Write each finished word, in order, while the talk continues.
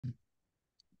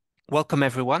Welcome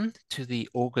everyone to the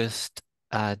August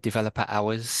Developer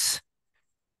Hours.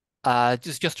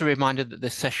 Just a reminder that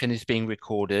this session is being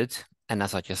recorded, and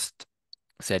as I just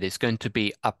said, it's going to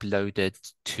be uploaded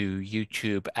to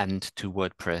YouTube and to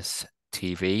WordPress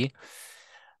TV.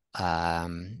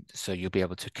 So you'll be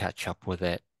able to catch up with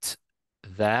it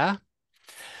there.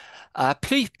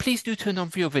 Please do turn on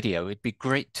for your video. It'd be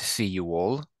great to see you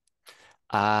all.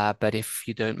 But if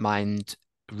you don't mind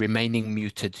remaining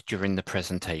muted during the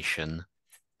presentation.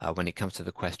 When it comes to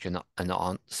the question and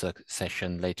answer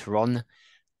session later on,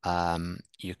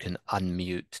 you can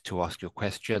unmute to ask your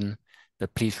question,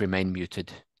 but please remain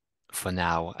muted for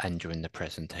now and during the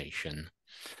presentation.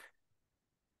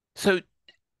 So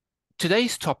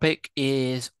today's topic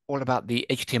is all about the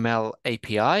HTML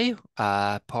API,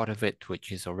 part of it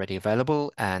which is already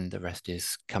available and the rest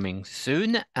is coming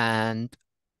soon. And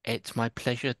it's my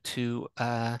pleasure to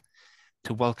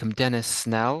welcome Dennis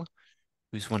Snell,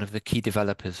 who's one of the key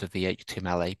developers of the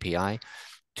HTML API,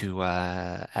 to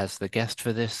as the guest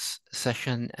for this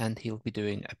session, and he'll be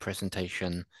doing a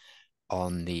presentation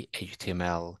on the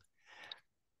HTML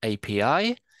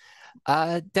API.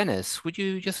 Dennis, would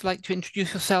you just like to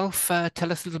introduce yourself?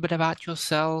 Tell us a little bit about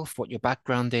yourself, what your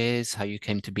background is, how you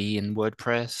came to be in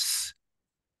WordPress.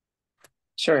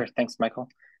 Sure. Thanks, Michael.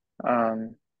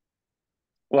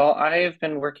 Well, I've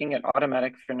been working at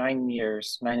Automatic for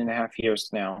 9.5 years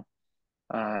now,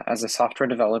 as a software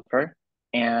developer,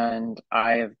 and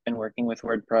I have been working with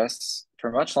WordPress for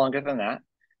much longer than that.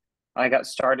 I got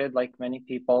started like many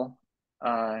people,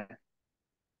 I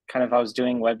was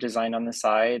doing web design on the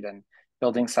side and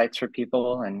building sites for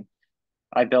people, and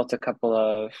I built a couple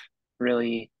of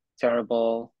really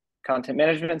terrible content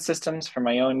management systems for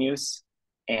my own use.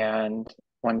 And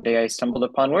one day I stumbled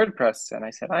upon WordPress and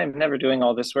I said, I'm never doing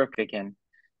all this work again.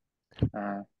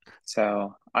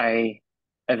 So I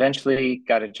eventually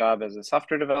got a job as a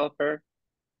software developer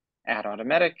at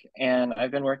Automatic, and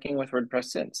I've been working with WordPress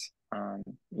since.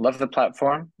 Love the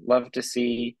platform, love to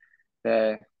see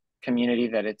the community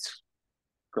that it's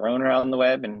grown around the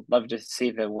web, and love to see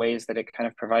the ways that it kind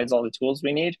of provides all the tools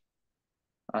we need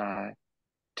to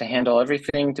handle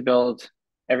everything, to build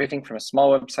everything from a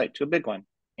small website to a big one.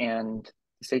 And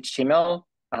this HTML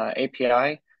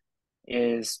API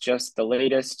is just the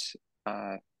latest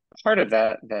part of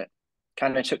that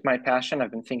kind of took my passion.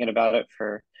 I've been thinking about it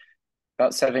for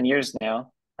about 7 years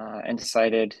now, and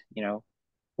decided,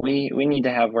 we need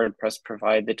to have WordPress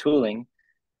provide the tooling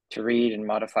to read and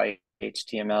modify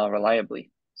HTML reliably.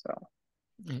 So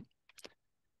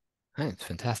That's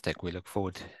fantastic. We look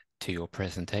forward to your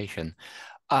presentation.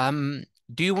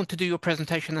 Do you want to do your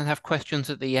presentation and have questions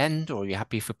at the end, or are you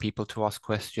happy for people to ask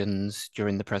questions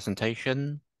during the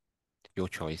presentation? Your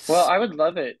choice. Well, I would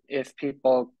love it if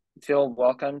people feel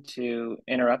welcome to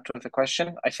interrupt with a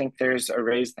question. I think there's a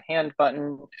raise the hand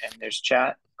button and there's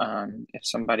chat, if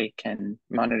somebody can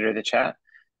monitor the chat,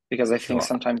 because I think Sure.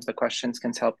 sometimes the questions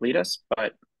can help lead us,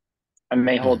 but I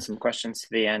may hold some questions to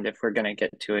the end if we're going to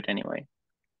get to it anyway.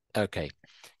 Okay.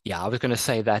 Yeah, I was going to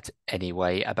say that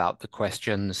anyway about the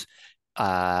questions.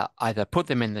 Either put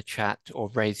them in the chat or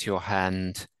raise your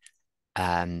hand,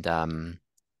 and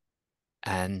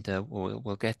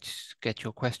we'll get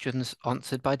your questions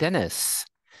answered by Dennis.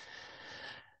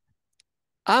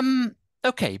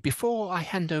 Okay, before I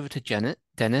hand over to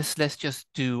Dennis, let's just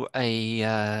do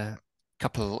a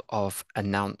couple of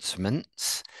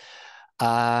announcemements.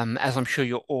 As I'm sure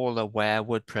you're all aware,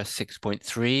 WordPress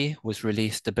 6.3 was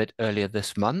released a bit earlier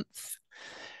this month.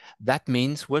 That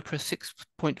means WordPress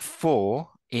 6.4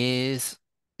 is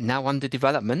now under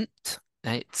development.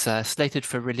 It's slated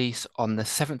for release on the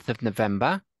 7th of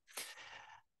November.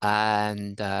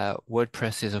 And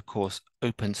WordPress is, of course,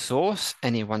 open source.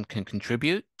 Anyone can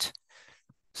contribute.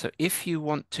 So if you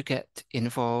want to get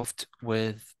involved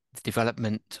with the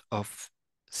development of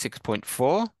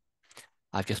 6.4,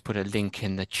 I've just put a link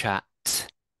in the chat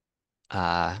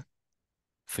for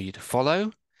you to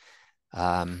follow.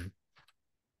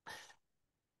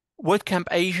 WordCamp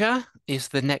Asia is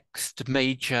the next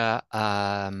major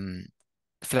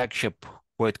flagship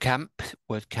WordCamp.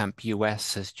 WordCamp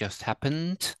US has just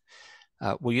happened.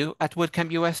 Were you at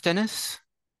WordCamp US, Dennis?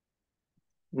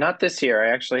 Not this year. I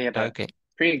actually had a Okay.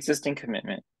 pre-existing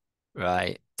commitment.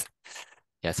 Right.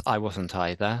 Yes, I wasn't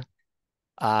either.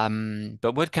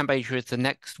 But WordCamp Asia is the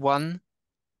next one.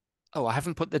 Oh, I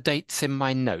haven't put the dates in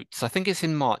my notes. I think it's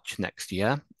in March next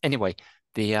year. Anyway,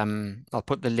 I'll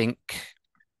put the link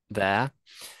there.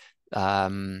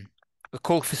 The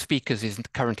call for speakers is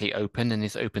currently open and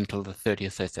is open till the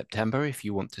 30th of September if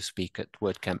you want to speak at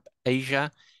WordCamp Asia,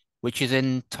 which is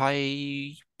in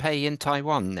Taipei in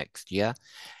Taiwan next year.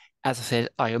 As I said,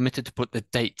 I omitted to put the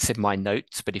dates in my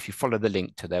notes, but if you follow the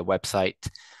link to their website,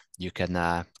 you can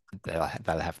they'll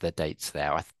have the dates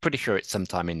there. I'm pretty sure it's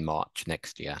sometime in March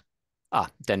next year. Ah,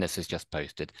 Dennis has just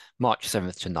posted March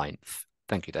 7th to 9th.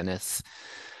 Thank you, Dennis.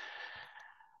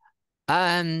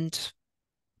 And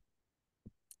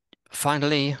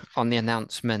finally, on the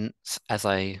announcements, as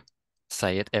I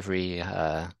say at every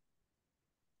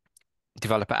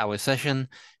developer hour session,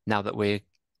 now that we're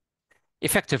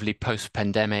effectively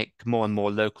post-pandemic, more and more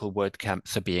local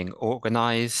WordCamps are being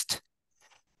organized.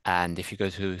 And if you go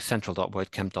to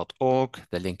central.wordcamp.org,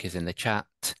 the link is in the chat,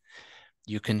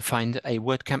 you can find a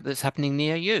WordCamp that's happening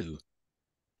near you.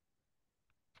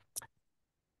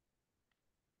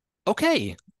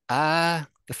 Okay, the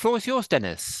floor is yours,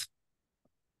 Dennis.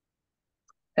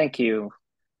 Thank you.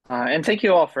 And thank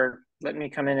you all for letting me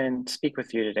come in and speak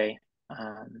with you today.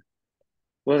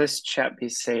 Will this chat be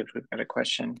saved? We've got a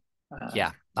question.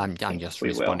 Yeah, I'm think just we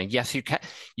will. responding. Yes, you can.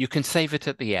 You can save it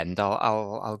at the end.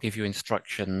 I'll give you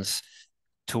instructions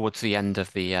towards the end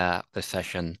of the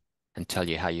session and tell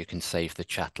you how you can save the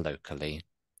chat locally.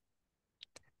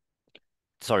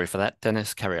 Sorry for that,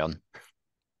 Dennis. Carry on.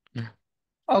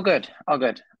 All good, all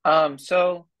good.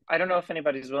 So I don't know if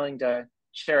anybody's willing to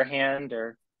share a hand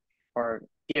or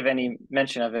give any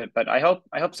mention of it, but I hope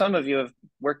some of you have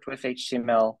worked with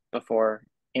HTML before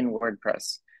in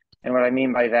WordPress. And what I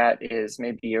mean by that is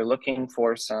maybe you're looking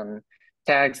for some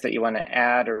tags that you want to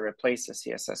add or replace a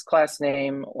CSS class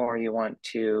name, or you want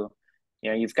to,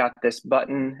 you've got this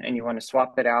button and you want to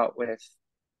swap it out with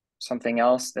something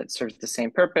else that serves the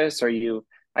same purpose, or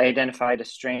I identified a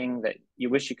string that you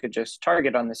wish you could just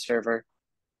target on the server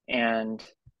and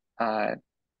uh,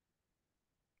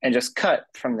 just cut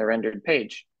from the rendered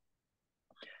page.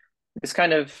 This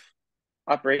kind of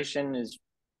operation is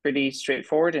pretty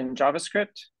straightforward in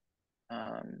JavaScript,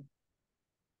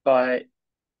 but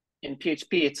in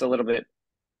PHP, it's a little bit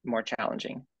more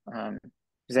challenging.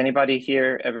 Has anybody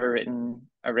here ever written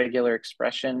a regular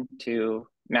expression to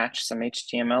match some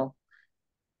HTML?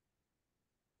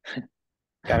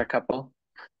 Got a couple?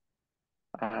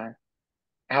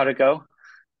 How'd it go?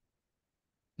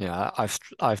 Yeah,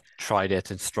 I've tried it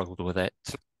and struggled with it.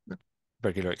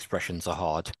 Regular expressions are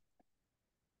hard.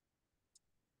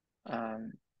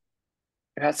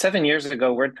 About 7 years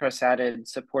ago, WordPress added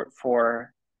support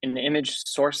for an image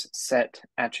source set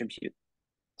attribute.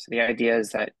 So the idea is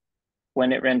that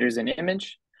when it renders an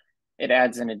image, it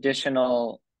adds an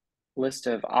additional list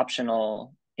of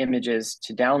optional images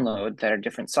to download that are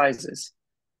different sizes.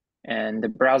 And the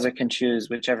browser can choose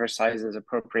whichever size is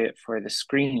appropriate for the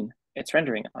screen it's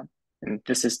rendering on. And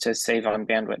this is to save on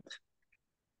bandwidth.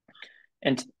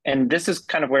 And this is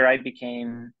kind of where I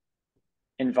became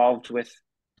involved with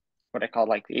what I call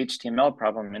like the HTML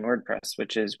problem in WordPress,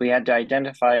 which is we had to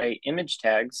identify image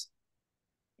tags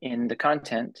in the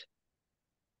content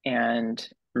and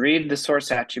read the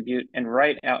source attribute and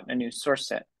write out a new source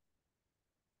set.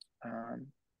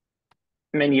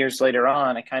 Many years later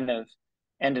on, I kind of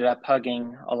ended up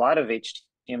hugging a lot of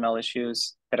HTML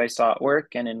issues that I saw at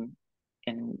work and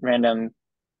in random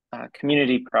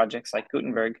community projects like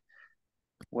Gutenberg,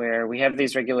 where we have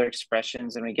these regular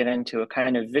expressions and we get into a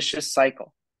kind of vicious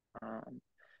cycle.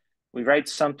 We write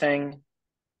something,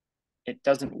 it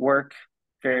doesn't work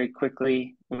very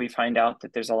quickly. We find out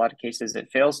that there's a lot of cases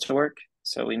it fails to work,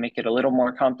 so we make it a little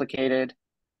more complicated.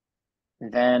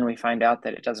 Then we find out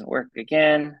that it doesn't work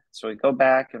again, so we go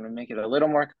back and we make it a little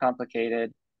more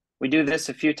complicated. We do this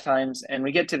a few times and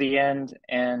we get to the end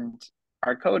and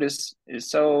our code is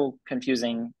so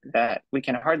confusing that we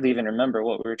can hardly even remember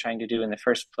what we were trying to do in the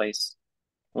first place,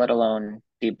 let alone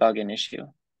debug an issue.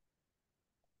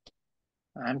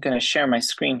 I'm going to share my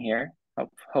screen here.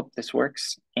 Hope this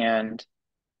works, and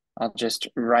I'll just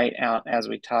write out as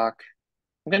we talk.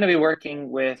 I'm going to be working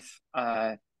with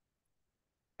a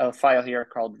file here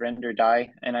called render die,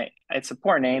 and it's a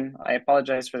poor name. I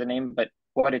apologize for the name, but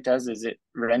what it does is it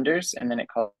renders and then it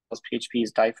calls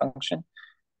PHP's die function.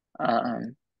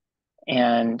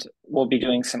 And we'll be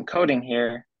doing some coding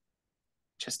here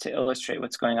just to illustrate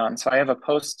what's going on. So I have a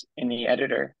post in the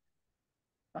editor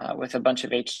with a bunch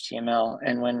of HTML.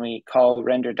 And when we call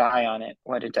render die on it,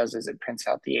 what it does is it prints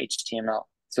out the HTML.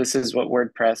 So this is what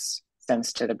WordPress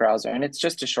sends to the browser. And it's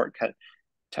just a shortcut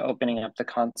to opening up the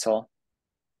console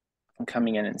and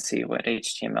coming in and see what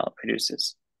HTML it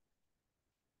produces.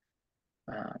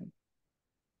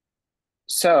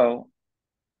 So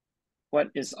what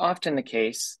is often the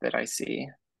case that I see,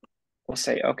 we'll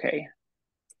say, okay,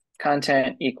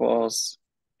 content equals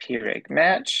preg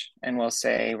match, and we'll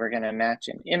say we're going to match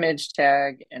an image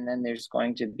tag, and then there's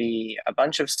going to be a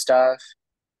bunch of stuff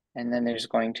And then there's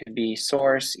going to be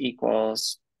source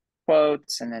equals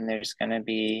quotes, and then there's going to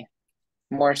be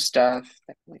more stuff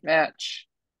that we match,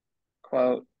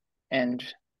 quote, and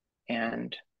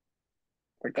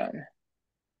we're done.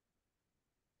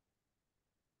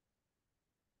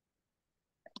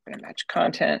 I'm going to match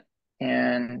content,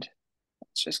 and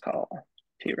let's just call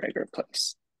preg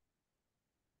replace.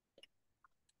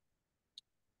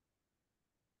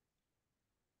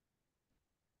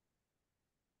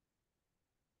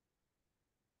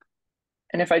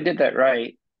 And if I did that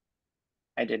right,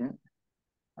 I didn't.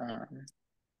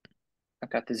 I've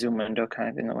got the zoom window kind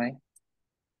of in the way.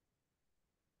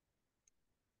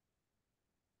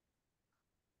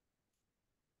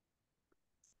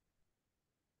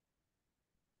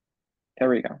 There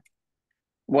we go.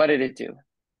 What did it do?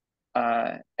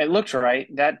 It looked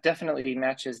right. That definitely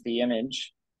matches the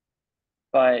image.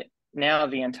 But now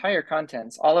the entire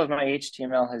contents, all of my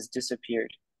HTML has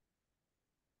disappeared.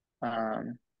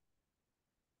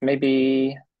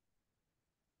 Maybe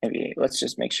let's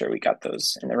just make sure we got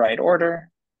those in the right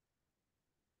order.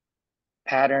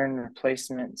 Pattern,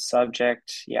 replacement,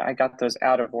 subject. Yeah, I got those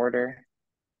out of order.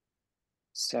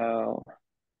 So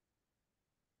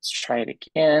let's try it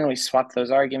again. We swap those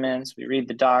arguments. We read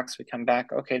the docs. We come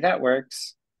back. Okay, that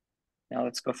works. Now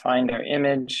let's go find our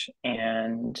image,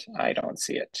 and I don't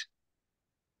see it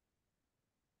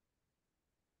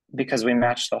because we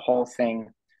matched the whole thing.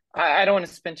 I don't want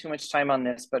to spend too much time on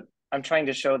this, but I'm trying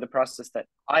to show the process that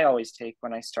I always take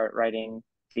when I start writing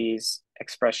these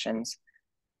expressions.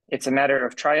 It's a matter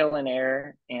of trial and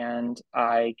error, and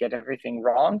I get everything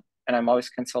wrong, and I'm always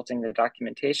consulting the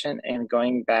documentation and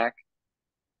going back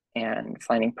and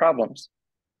finding problems.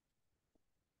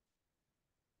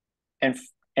 And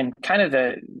kind of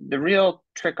the real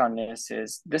trick on this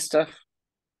is this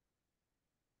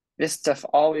stuff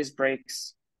always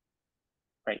breaks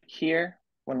right here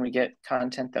when we get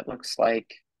content that looks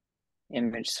like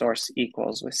image source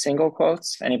equals with single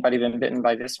quotes. Anybody been bitten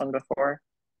by this one before?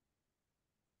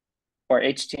 Or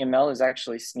HTML is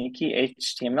actually sneaky.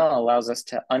 HTML allows us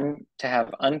to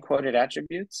have unquoted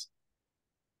attributes.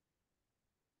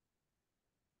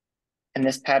 And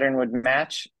this pattern would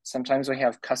match. Sometimes we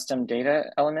have custom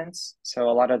data elements. So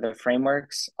a lot of the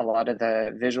frameworks, a lot of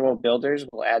the visual builders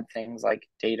will add things like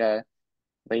data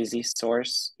lazy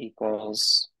source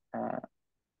equals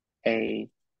a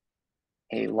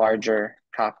larger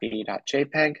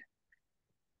copy.jpg.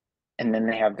 And then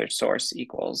they have their source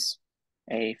equals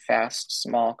a fast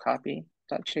small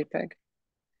copy.jpg.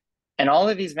 And all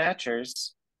of these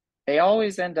matchers, they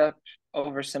always end up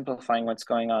oversimplifying what's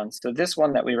going on. So this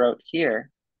one that we wrote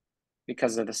here,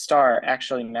 because of the star,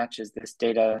 actually matches this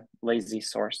data lazy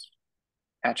source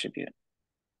attribute.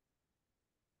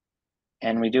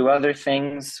 And we do other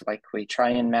things, like we try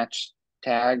and match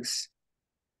tags.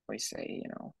 We say,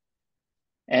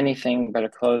 anything but a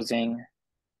closing,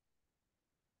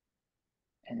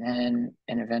 and then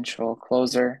an eventual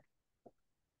closer,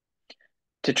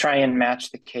 to try and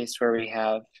match the case where we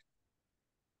have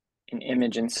an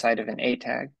image inside of an A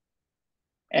tag.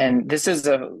 And this is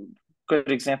a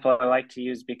good example I like to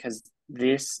use because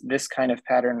this kind of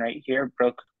pattern right here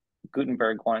broke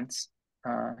Gutenberg once.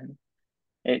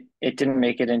 It didn't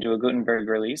make it into a Gutenberg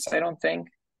release, I don't think,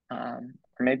 or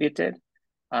maybe it did.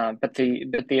 But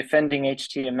the offending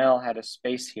HTML had a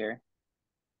space here,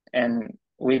 and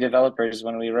we developers,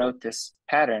 when we wrote this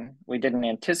pattern, we didn't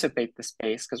anticipate the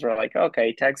space because we're like,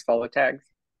 okay, tags follow tags.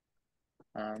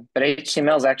 But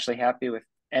HTML is actually happy with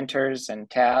enters and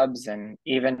tabs, and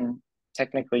even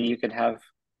technically you could have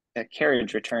a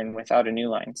carriage return without a new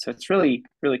line. So it's really,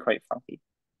 really quite funky.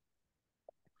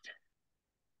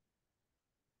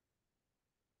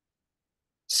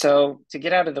 So to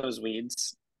get out of those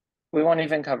weeds, we won't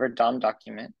even cover DOM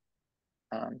document.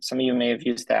 Some of you may have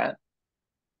used that.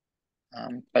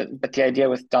 But the idea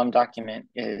with DOM document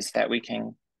is that we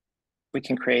can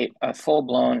create a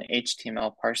full-blown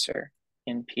HTML parser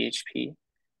in PHP.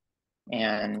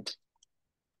 And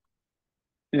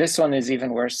this one is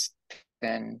even worse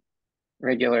than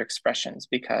regular expressions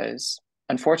because,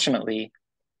 unfortunately,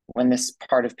 when this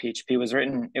part of PHP was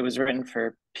written, it was written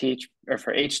for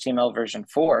HTML version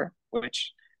 4,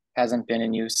 which hasn't been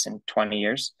in use in 20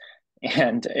 years.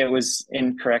 And it was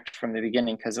incorrect from the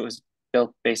beginning because it was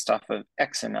built based off of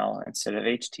XML instead of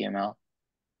HTML.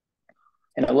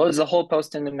 And it loads the whole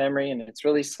post into memory, and it's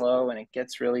really slow, and it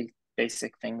gets really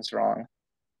basic things wrong.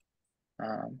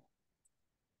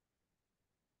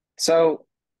 So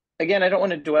again, I don't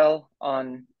want to dwell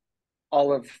on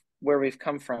all of where we've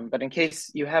come from, but in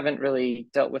case you haven't really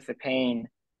dealt with the pain,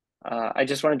 I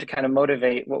just wanted to kind of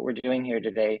motivate what we're doing here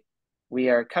today. We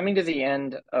are coming to the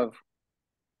end of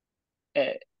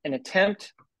an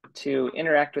attempt to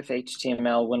interact with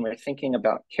HTML when we're thinking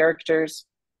about characters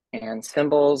and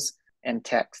symbols and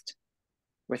text.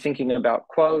 We're thinking about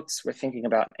quotes, we're thinking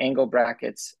about angle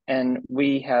brackets, and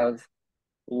we have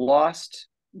lost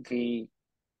the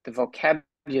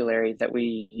vocabulary that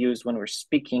we use when we're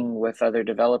speaking with other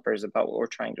developers about what we're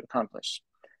trying to accomplish.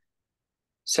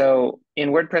 So in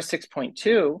WordPress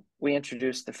 6.2, we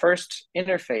introduced the first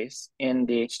interface in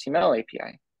the HTML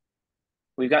API.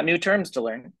 We've got new terms to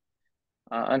learn,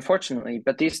 unfortunately,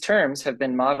 but these terms have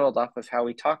been modeled off of how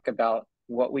we talk about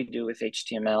what we do with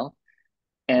HTML.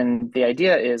 And the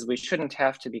idea is we shouldn't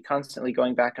have to be constantly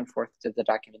going back and forth to the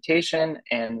documentation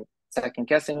and second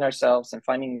guessing ourselves and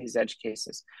finding these edge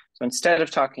cases. So instead of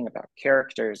talking about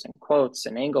characters and quotes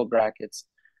and angle brackets,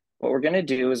 what we're going to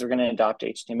do is we're going to adopt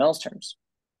HTML's terms.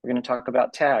 We're going to talk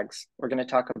about tags. We're going to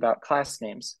talk about class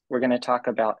names. We're going to talk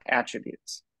about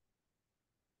attributes.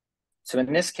 So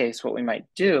in this case, what we might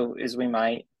do is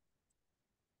we'll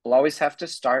always have to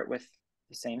start with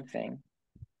the same thing.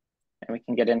 And we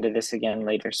can get into this again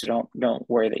later, so don't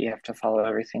worry that you have to follow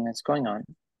everything that's going on.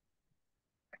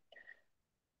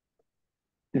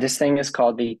 This thing is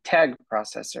called the tag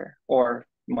processor, or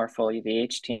more fully, the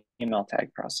HTML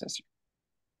tag processor.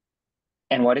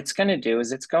 And what it's going to do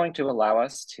is it's going to allow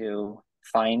us to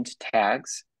find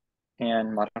tags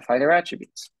and modify their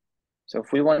attributes. So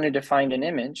if we wanted to find an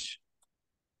image,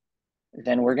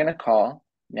 then we're going to call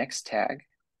next tag,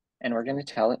 and we're going to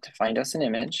tell it to find us an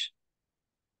image.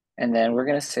 And then we're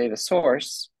going to say the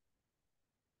source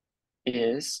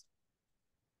is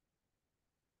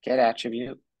get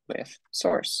attribute with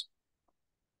source.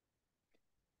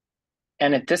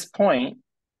 And at this point,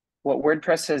 what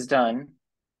WordPress has done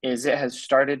is it has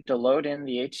started to load in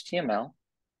the HTML.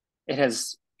 It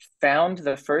has found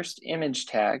the first image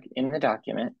tag in the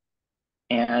document,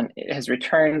 and it has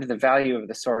returned the value of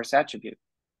the source attribute.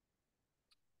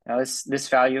 Now, this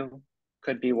value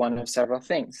could be one of several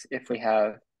things. If we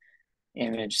have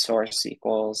image source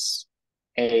equals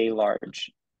a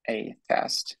large, a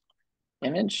fast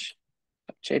image,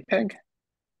 JPEG,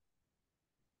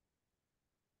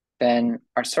 then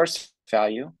our source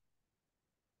value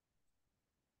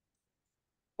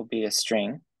will be a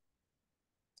string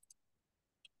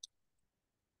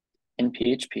in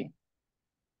PHP.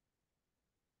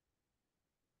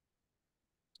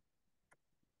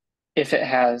 If it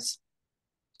has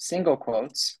single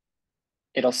quotes,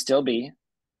 it'll still be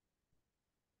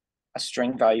a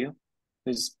string value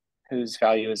whose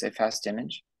value is a fast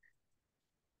image.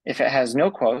 If it has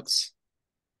no quotes,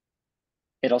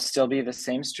 it'll still be the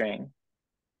same string.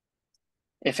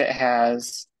 If it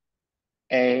has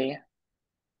I'm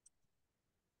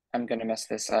going to mess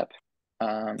this up,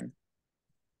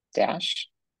 dash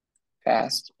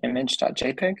fast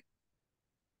image.jpg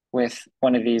with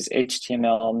one of these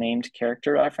HTML named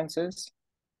character references,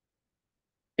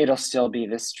 it'll still be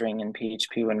this string in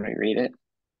PHP when we read it.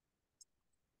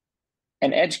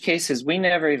 And edge cases we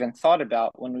never even thought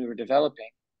about when we were developing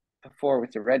before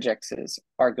with the regexes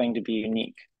are going to be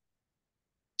unique.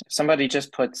 If somebody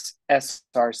just puts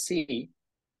src,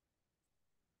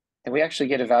 then we actually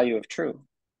get a value of true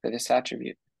for this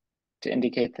attribute to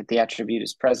indicate that the attribute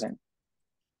is present.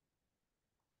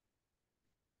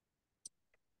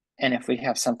 And if we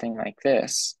have something like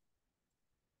this,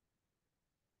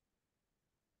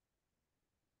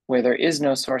 where there is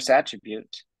no source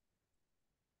attribute,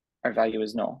 our value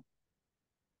is null.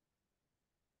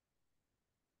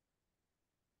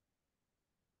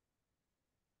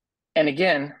 And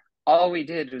again, all we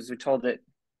did was we told it,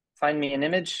 find me an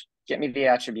image, get me the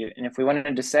attribute. And if we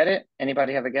wanted to set it,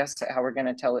 anybody have a guess at how we're going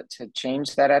to tell it to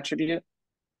change that attribute?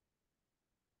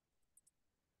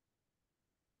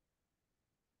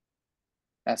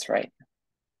 That's right.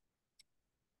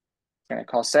 We're going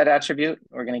to call set attribute.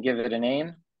 We're going to give it a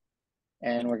name,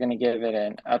 and we're going to give it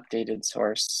an updated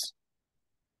source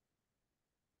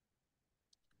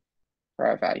for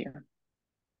our value.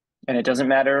 And it doesn't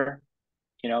matter,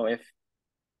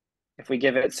 if we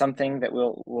give it something that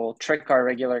will trick our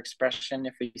regular expression.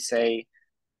 If we say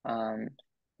an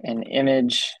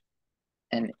image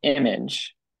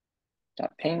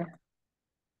dot ping,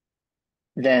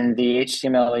 then the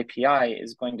HTML API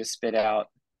is going to spit out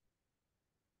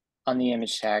on the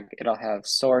image tag, it'll have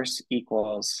source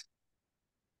equals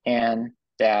and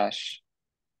dash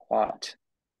quat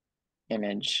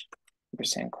image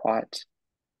 %quat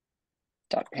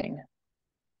dot ping.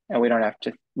 And we don't have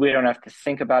to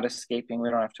think about escaping. We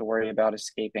don't have to worry about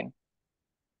escaping.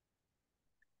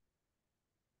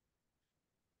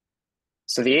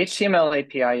 So the HTML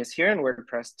API is here in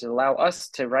WordPress to allow us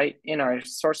to write in our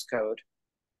source code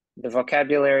the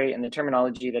vocabulary and the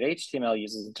terminology that HTML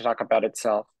uses to talk about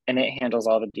itself, and it handles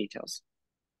all the details.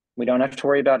 We don't have to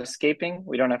worry about escaping.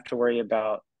 We don't have to worry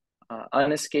about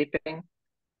unescaping.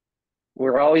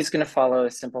 We're always going to follow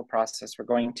a simple process. We're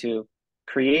going to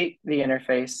create the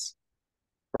interface.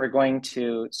 We're going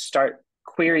to start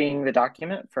querying the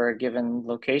document for a given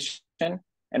location.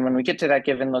 And when we get to that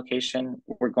given location,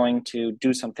 we're going to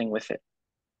do something with it.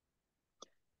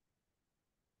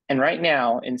 And right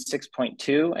now in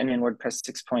 6.2 and in WordPress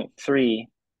 6.3,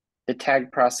 the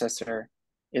tag processor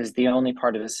is the only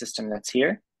part of the system that's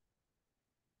here.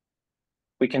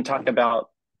 We can talk about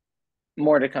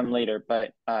more to come later,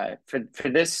 but for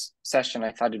this session,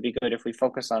 I thought it'd be good if we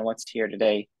focus on what's here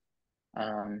today.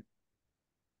 And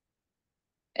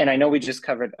I know we just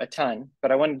covered a ton,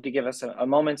 but I wanted to give us a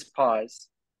moment's pause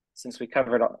since we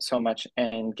covered so much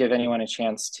and give anyone a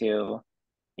chance to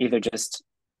either just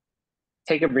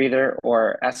take a breather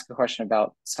or ask a question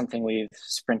about something we've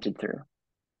sprinted through.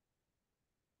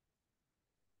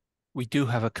 We do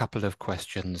have a couple of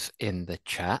questions in the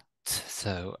chat,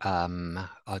 so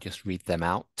I'll just read them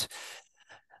out.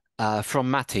 From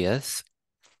Matthias,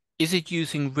 is it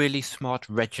using really smart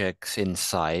regex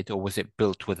inside, or was it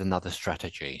built with another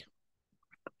strategy?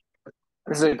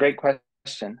 This is a great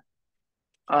question.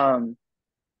 The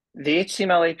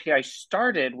HTML API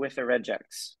started with a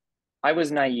regex. I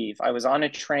was naive. I was on a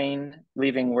train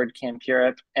leaving WordCamp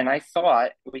Europe, and I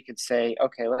thought we could say,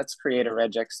 okay, let's create a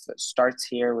regex that starts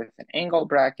here with an angle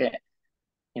bracket,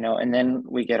 and then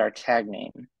we get our tag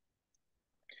name.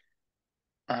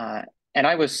 And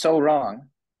I was so wrong.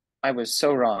 I was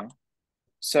so wrong.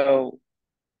 So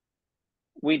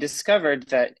we discovered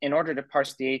that in order to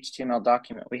parse the HTML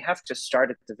document, we have to start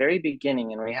at the very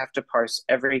beginning, and we have to parse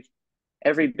every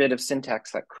bit of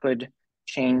syntax that could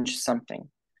change something.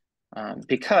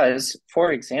 Because,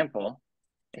 for example,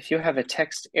 if you have a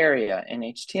text area in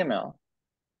HTML,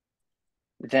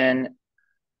 then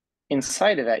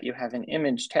inside of that you have an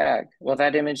image tag. Well,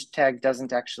 that image tag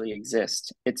doesn't actually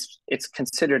exist. It's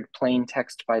considered plain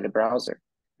text by the browser.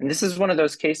 And this is one of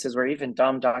those cases where even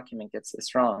DOM document gets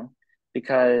this wrong,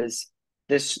 because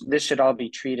this should all be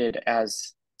treated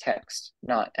as text,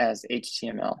 not as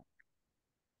HTML.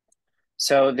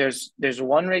 So there's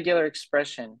one regular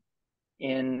expression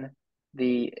in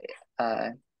the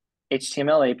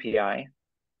HTML API.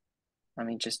 Let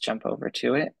me just jump over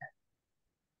to it.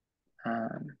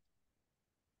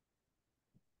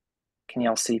 Can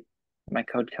y'all see my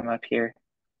code come up here?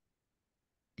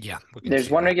 Yeah, we can There's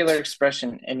see one that. regular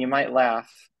expression, and you might laugh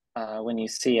when you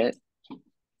see it.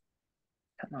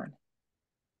 Come on.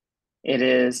 It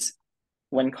is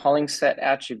when calling set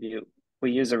attribute,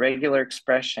 we use a regular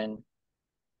expression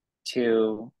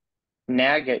to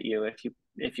nag at you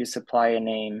if you supply a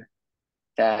name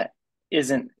that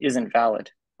isn't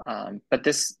valid. But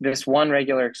this one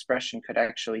regular expression could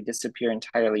actually disappear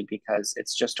entirely because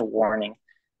it's just a warning.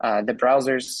 The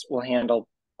browsers will handle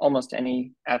almost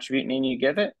any attribute name you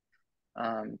give it,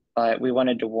 but we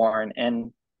wanted to warn.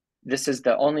 And this is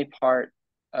the only part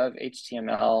of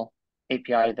HTML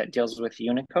API that deals with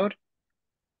Unicode,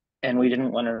 and we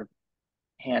didn't want to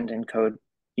hand encode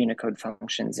Unicode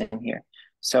functions in here.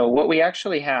 So what we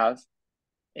actually have,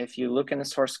 if you look in the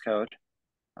source code,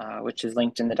 which is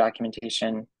linked in the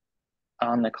documentation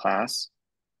on the class,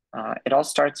 it all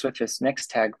starts with this next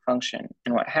tag function.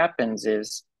 And what happens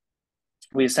is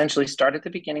we essentially start at the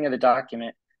beginning of the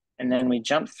document, and then we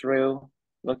jump through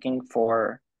looking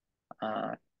for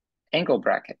angle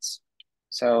brackets.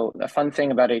 So the fun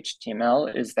thing about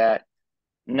HTML is that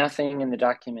nothing in the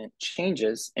document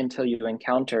changes until you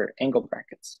encounter angle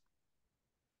brackets.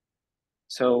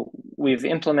 So we've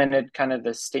implemented kind of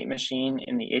the state machine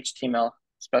in the HTML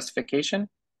specification,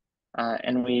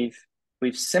 and we've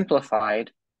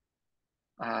simplified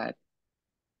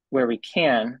where we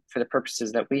can for the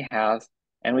purposes that we have.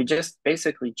 And we just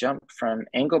basically jump from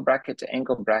angle bracket to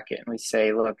angle bracket, and we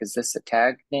say, look, is this a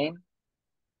tag name?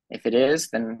 If it is,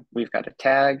 then we've got a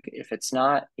tag. If it's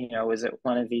not, is it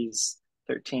one of these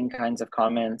 13 kinds of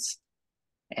comments?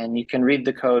 And you can read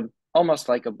the code almost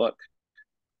like a book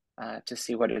to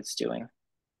see what it's doing.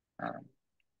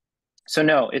 So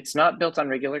no, it's not built on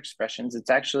regular expressions.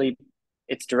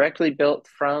 It's directly built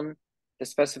from the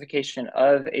specification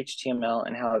of HTML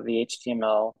and how the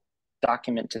HTML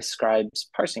document describes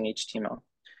parsing HTML.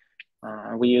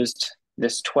 We used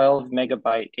this 12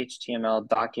 megabyte HTML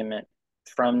document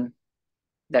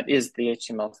that is the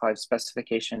HTML5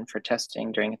 specification for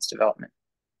testing during its development.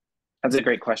 That's a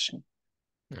great question.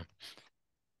 Yeah.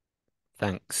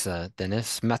 Thanks,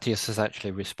 Dennis. Matthias has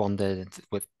actually responded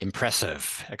with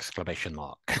impressive exclamation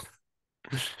mark.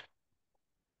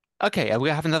 Okay, we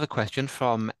have another question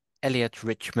from Elliot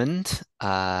Richmond.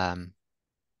 Hi,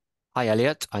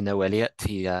 Elliot. I know Elliot.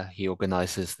 He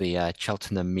organizes the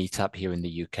Cheltenham meetup here in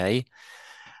the UK.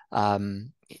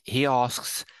 He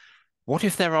asks, what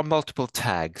if there are multiple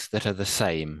tags that are the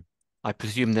same? I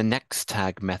presume the next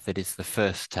tag method is the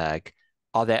first tag.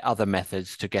 Are there other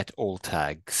methods to get all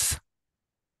tags?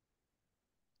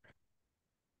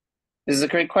 This is a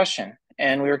great question,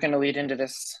 and we were going to lead into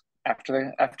this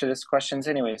after this questions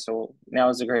anyway, so now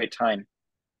is a great time.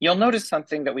 You'll notice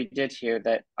something that we did here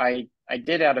that I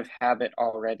did out of habit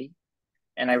already,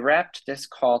 and I wrapped this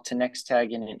call to next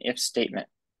tag in an if statement.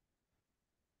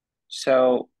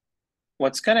 So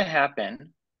what's going to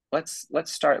happen, let's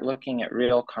start looking at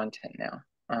real content now.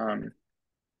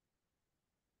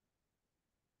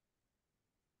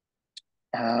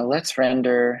 Let's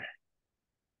render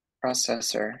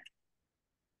processor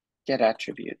get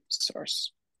attribute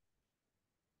source.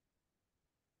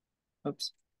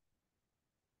 Oops.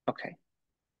 Okay.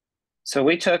 So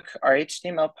we took our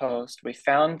HTML post, we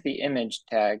found the image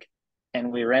tag,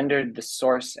 and we rendered the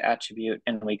source attribute,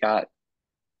 and we got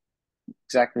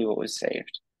exactly what was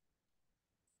saved.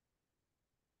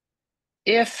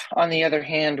 If, on the other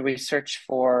hand, we search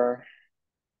for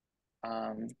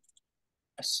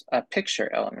a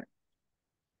picture element,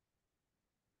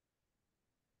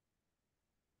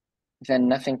 then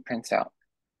nothing prints out.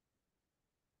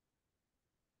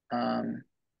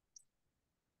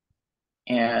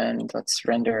 And let's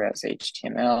render as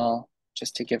HTML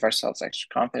just to give ourselves extra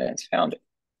confidence. Found it.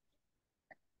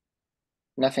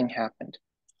 Nothing happened.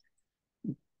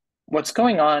 What's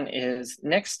going on is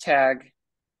next tag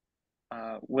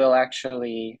will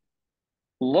actually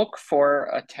look for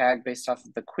a tag based off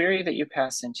of the query that you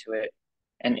pass into it.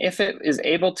 And if it is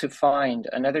able to find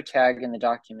another tag in the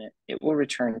document, it will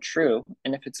return true.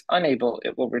 And if it's unable,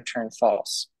 it will return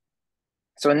false.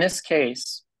 So in this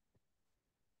case,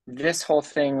 this whole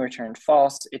thing returned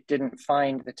false. It didn't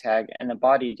find the tag and the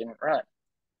body didn't run.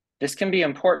 This can be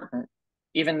important,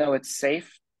 even though it's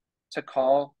safe to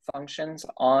call functions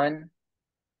on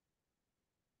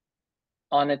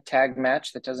a tag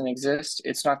match that doesn't exist.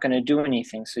 It's not going to do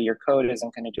anything. So your code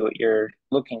isn't going to do what you're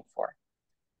looking for.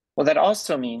 Well, that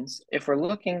also means if we're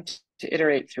looking to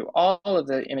iterate through all of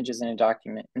the images in a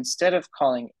document, instead of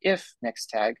calling if next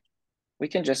tag, we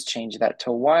can just change that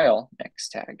to while next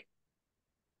tag.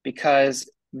 Because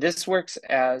this works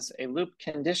as a loop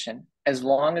condition. As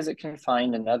long as it can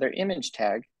find another image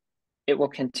tag, it will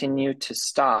continue to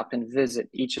stop and visit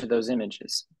each of those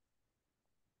images.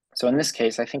 So in this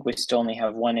case, I think we still only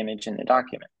have one image in the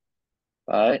document.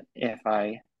 But if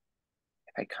I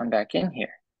come back in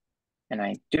here and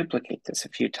I duplicate this a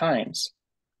few times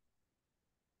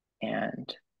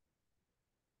and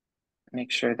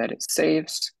make sure that it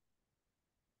saves,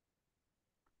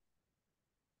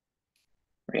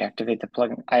 reactivate the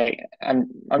plugin.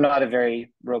 I'm not a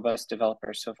very robust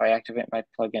developer, so if I activate my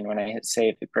plugin when I hit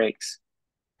save, it breaks.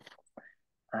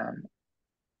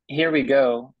 Here we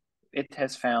go. It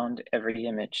has found every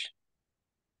image.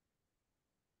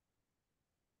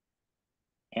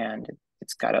 And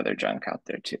it's got other junk out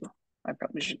there too. I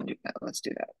probably shouldn't do that. Let's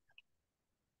do that.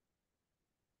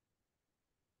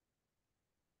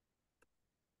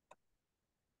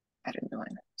 Add a new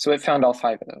line. So it found all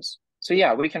 5 of those. So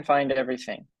yeah, we can find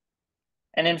everything.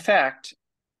 And in fact,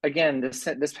 again, this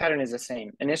pattern is the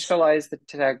same. Initialize the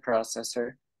tag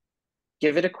processor,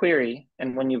 give it a query,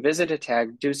 and when you visit a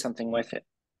tag, do something with it.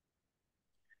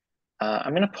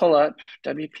 I'm going to pull up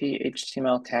WP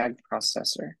HTML tag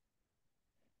processor.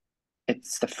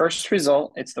 It's the first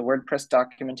result. It's the WordPress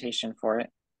documentation for it.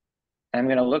 I'm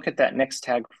going to look at that next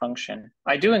tag function.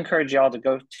 I do encourage y'all to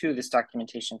go to this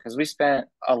documentation because we spent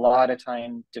a lot of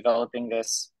time developing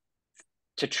this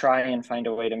to try and find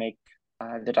a way to make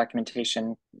the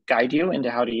documentation guide you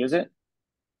into how to use it.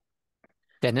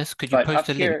 Dennis, could you But post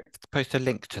up here, post a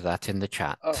link to that in the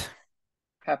chat? oh,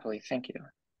 happily, thank you.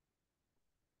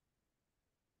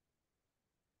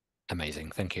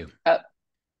 Amazing, thank you. Up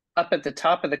at the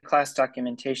top of the class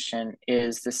documentation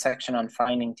is the section on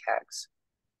finding tags.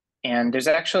 And there's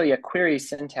actually a query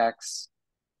syntax,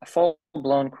 a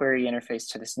full-blown query interface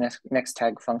to this next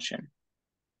tag function.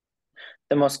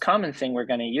 The most common thing we're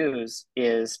going to use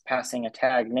is passing a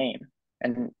tag name.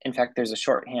 And in fact, there's a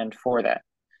shorthand for that.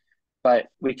 But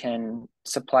we can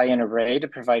supply an array to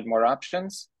provide more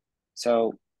options.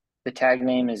 So the tag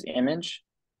name is image,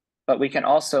 but we can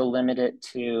also limit it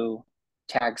to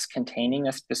tags containing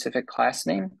a specific class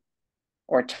name,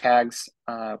 or tags.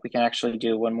 We can actually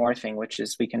do one more thing, which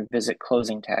is we can visit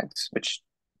closing tags, which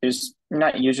there's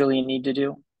not usually a need to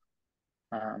do.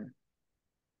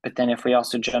 But then if we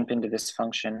also jump into this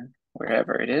function,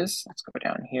 wherever it is, let's go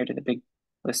down here to the big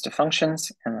list of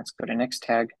functions, and let's go to next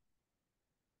tag.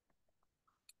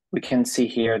 We can see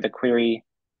here the query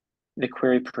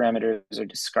parameters are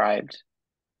described.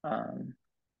 And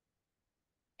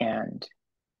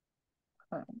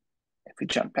if we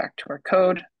jump back to our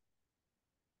code,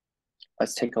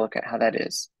 let's take a look at how that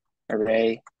is.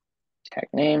 Array, tag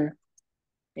name,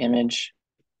 image.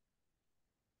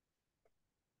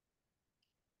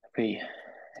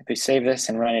 If we save this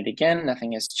and run it again,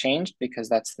 nothing has changed because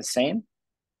that's the same.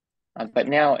 But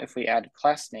now if we add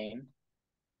class name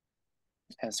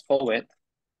as full width,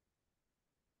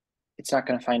 it's not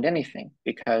going to find anything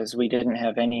because we didn't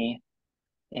have any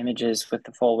images with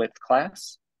the full width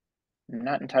class. I'm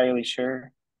not entirely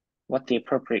sure what the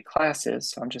appropriate class is,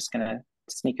 so I'm just going to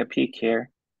sneak a peek here.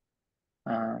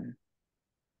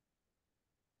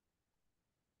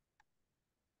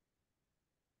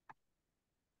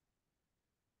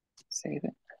 Save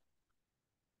it.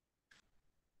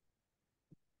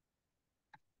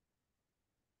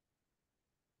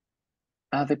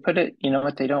 They put it, you know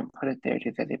what, they don't put it there,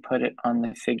 do they? They put it on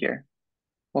the figure.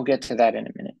 We'll get to that in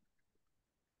a minute.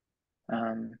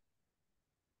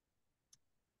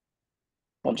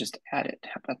 We'll just add it.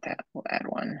 How about that? We'll add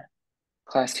one.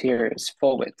 Class here is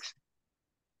full width.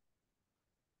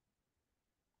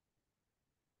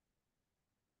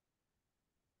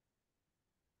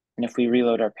 And if we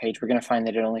reload our page, we're going to find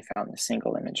that it only found the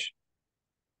single image.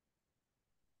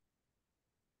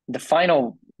 The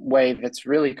final way that's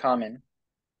really common,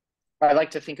 I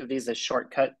like to think of these as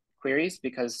shortcut queries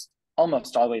because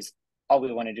almost always all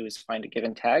we want to do is find a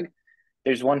given tag.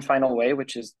 There's one final way,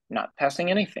 which is not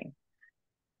passing anything.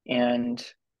 And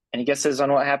any guesses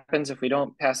on what happens if we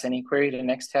don't pass any query to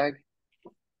next tag?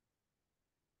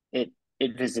 It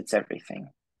visits everything.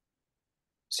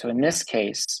 So in this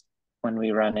case, when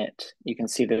we run it, you can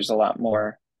see there's a lot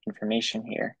more information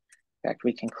here. In fact,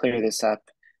 we can clear this up.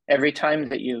 Every time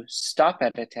that you stop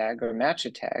at a tag or match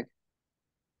a tag,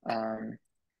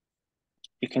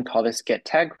 you can call this get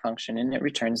tag function and it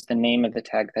returns the name of the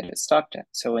tag that it stopped at.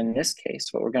 So in this case,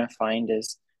 what we're going to find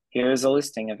is here's a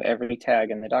listing of every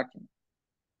tag in the document.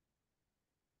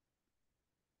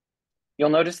 You'll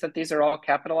notice that these are all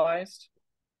capitalized.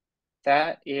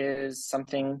 That is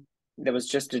something that was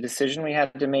just a decision we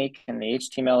had to make, and the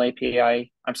HTML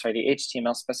API, I'm sorry, the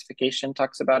HTML specification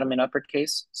talks about them in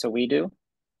uppercase, so we do.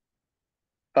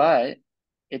 But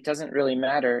it doesn't really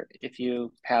matter if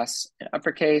you pass an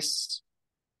uppercase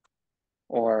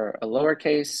or a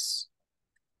lowercase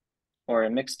or a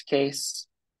mixed case,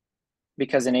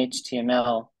 because in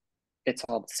HTML, it's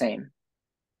all the same.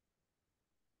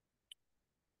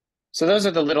 So those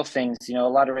are the little things, you know, a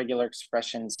lot of regular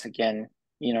expressions. Again,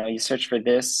 you know, you search for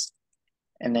this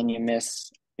and then you miss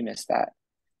that.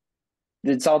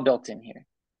 It's all built in here.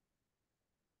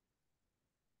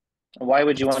 Why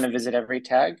would you want to visit every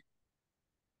tag?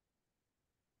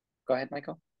 Go ahead,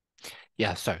 Michael.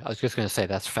 Yeah, sorry, I was just going to say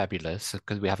that's fabulous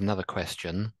because we have another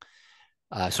question.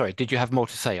 Sorry, did you have more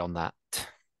to say on that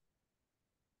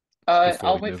before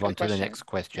I'll we wait move for the on to the question. next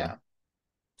question? Yeah.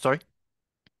 Sorry?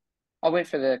 I'll wait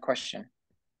for the question.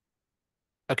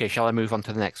 Okay, shall I move on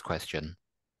to the next question?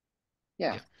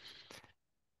 Yeah.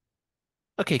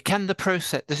 Okay,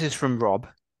 this is from Rob.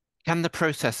 Can the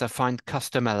processor find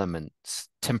custom elements,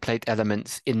 template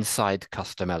elements inside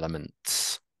custom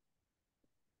elements?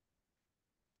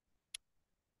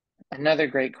 Another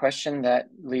great question that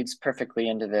leads perfectly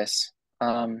into this.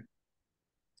 I'll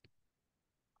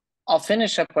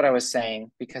finish up what I was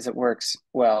saying because it works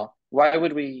well. Why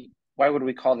would we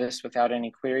call this without any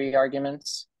query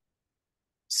arguments?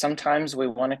 Sometimes we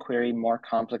want to query more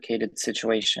complicated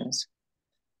situations.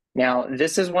 Now,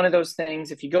 this is one of those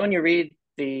things, if you go and you read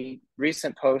the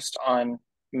recent post on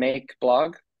Make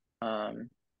blog, HTML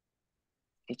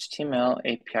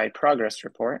API progress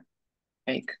report,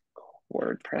 Make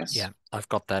WordPress. Yeah, I've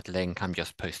got that link. I'm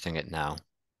just posting it now.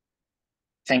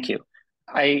 Thank you.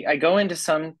 I go into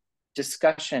some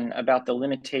discussion about the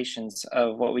limitations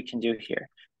of what we can do here,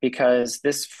 because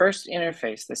this first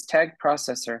interface, this tag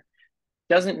processor,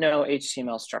 doesn't know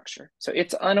HTML structure. So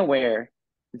it's unaware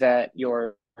that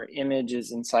your image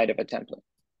is inside of a template.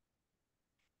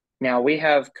 Now we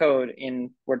have code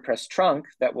in WordPress trunk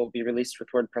that will be released with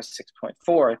WordPress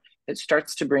 6.4 that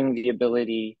starts to bring the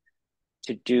ability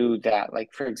to do that. Like,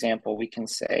 for example, we can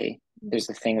say there's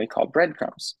a thing we call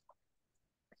breadcrumbs.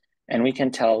 And we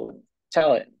can tell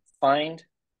it, find,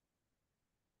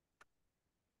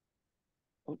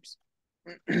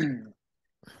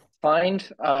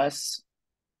 find us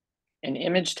an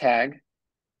image tag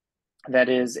that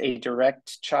is a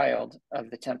direct child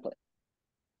of the template.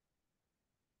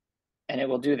 and it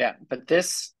will do that. But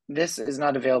this is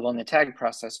not available in the tag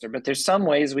processor, but there's some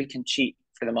ways we can cheat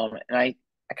for the moment. And I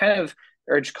kind of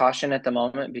urge caution at the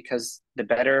moment because the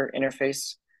better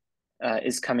interface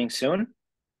is coming soon.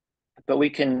 But we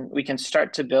can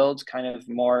start to build kind of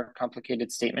more complicated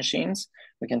state machines.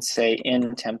 We can say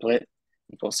in template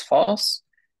equals false.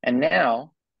 And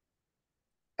now,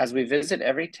 as we visit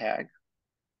every tag,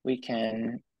 we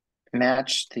can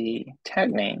match the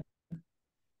tag name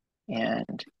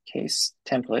and case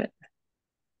template.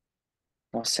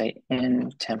 We'll say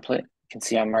in template. You can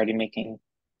see I'm already making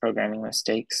programming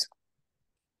mistakes.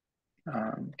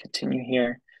 Continue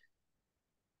here.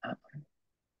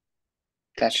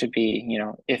 That should be,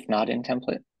 if not in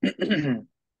template.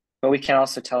 But we can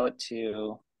also tell it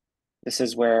to, this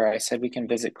is where I said we can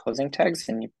visit closing tags,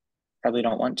 and you probably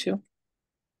don't want to.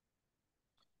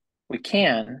 We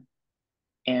can,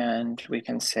 and we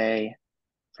can say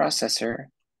processor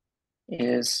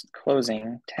is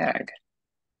closing tag,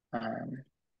 and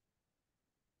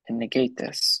negate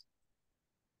this.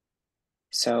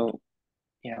 So,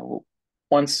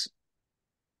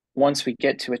 once we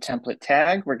get to a template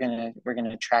tag, we're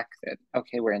gonna track that.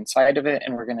 Okay, we're inside of it,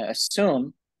 and we're gonna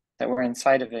assume that we're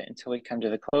inside of it until we come to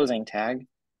the closing tag.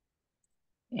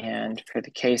 And for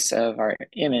the case of our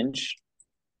image,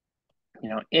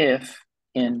 if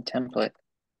in template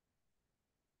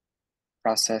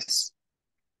process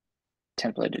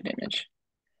templated image.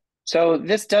 So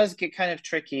this does get kind of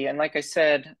tricky. And like I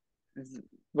said,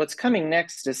 what's coming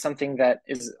next is something that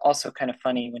is also kind of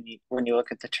funny when you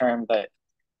look at the term, but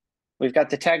we've got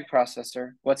the tag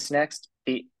processor. What's next?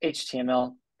 The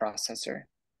HTML processor.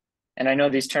 And I know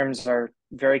these terms are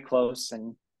very close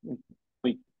and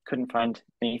we couldn't find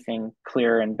anything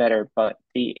clearer and better, but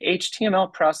the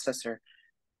HTML processor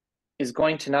is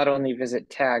going to not only visit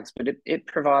tags, but it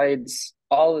provides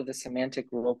all of the semantic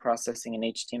rule processing in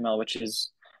HTML, which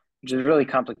is really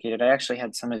complicated. I actually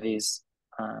had some of these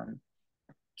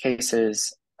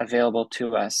cases available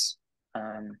to us.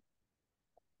 In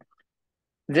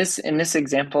this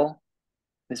example,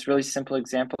 this really simple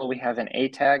example, we have an A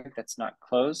tag that's not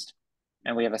closed,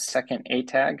 and we have a second A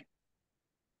tag.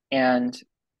 And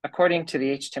according to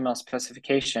the HTML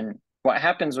specification, what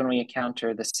happens when we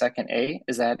encounter the second A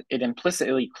is that it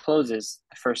implicitly closes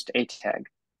the first A tag.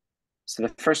 So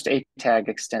the first A tag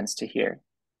extends to here.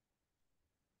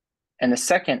 And the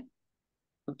second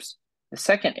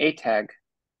A tag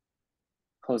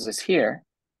closes here.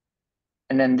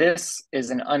 And then this is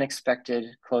an unexpected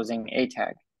closing A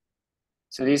tag.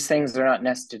 So these things are not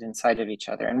nested inside of each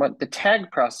other. And what the tag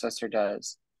processor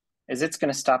does is it's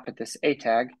going to stop at this A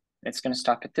tag, it's going to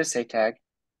stop at this A tag,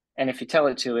 and if you tell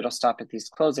it to, it'll stop at these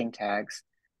closing tags.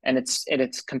 And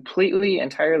it's completely,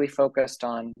 entirely focused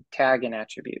on tag and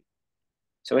attribute.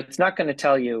 So it's not going to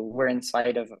tell you we're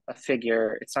inside of a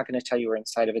figure. It's not going to tell you we're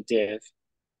inside of a div.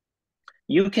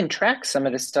 You can track some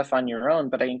of this stuff on your own,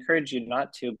 but I encourage you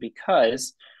not to,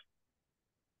 because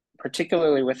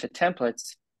particularly with the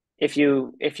templates, if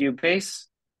you base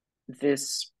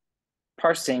this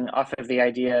parsing off of the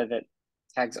idea that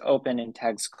tags open and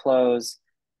tags close,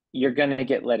 you're going to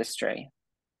get led astray.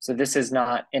 So this is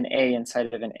not an A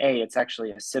inside of an A, it's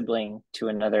actually a sibling to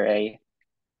another A.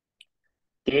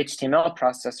 The HTML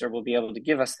processor will be able to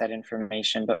give us that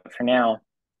information, but for now,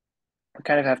 we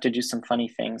kind of have to do some funny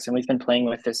things. And we've been playing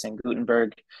with this in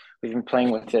Gutenberg. We've been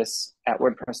playing with this at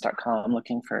WordPress.com,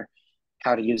 looking for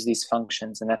how to use these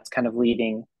functions. And that's kind of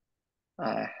leading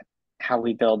how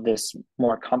we build this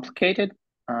more complicated,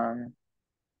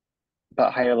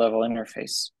 but higher level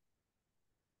interface.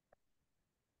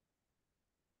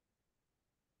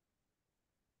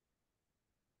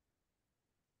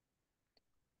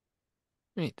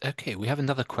 Right, okay, we have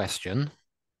another question.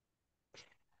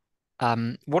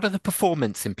 What are the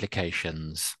performance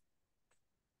implications?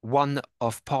 One,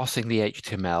 of parsing the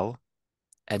HTML,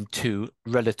 and two,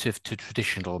 relative to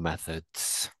traditional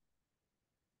methods.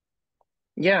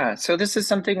 Yeah, so this is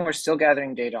something we're still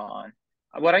gathering data on.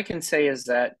 What I can say is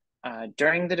that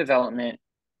during the development,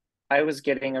 I was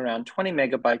getting around 20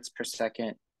 megabytes per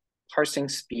second parsing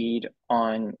speed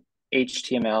on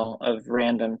HTML of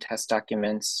random test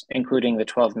documents, including the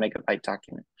 12 megabyte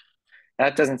document.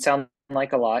 That doesn't sound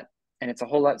like a lot, and it's a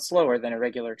whole lot slower than a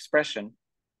regular expression.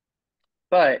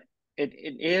 But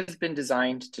it has been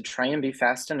designed to try and be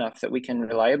fast enough that we can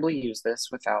reliably use this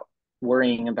without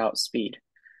worrying about speed.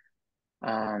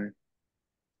 One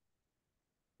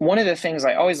of the things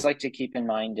I always like to keep in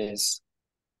mind is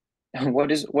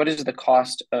what is the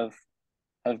cost of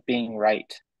being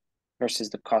right versus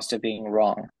the cost of being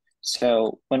wrong.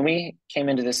 So when we came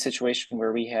into this situation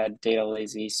where we had data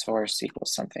lazy source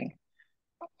equals something,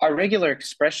 our regular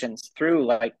expressions through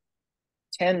like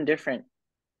 10 different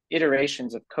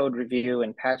iterations of code review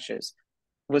and patches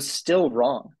was still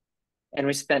wrong. And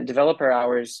we spent developer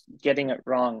hours getting it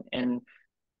wrong. And,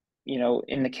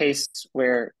 in the case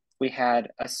where we had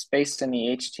a space in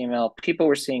the HTML, people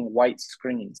were seeing white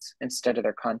screens instead of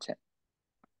their content.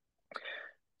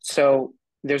 So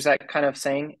there's that kind of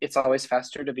saying, it's always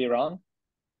faster to be wrong.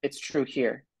 It's true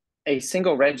here. A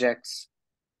single regex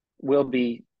will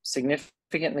be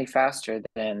significantly faster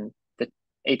than the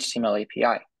HTML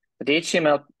API. But the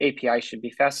HTML API should be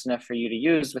fast enough for you to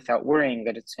use without worrying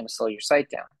that it's going to slow your site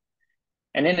down.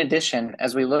 And in addition,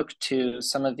 as we look to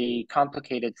some of the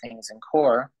complicated things in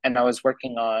core, and I was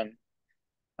working on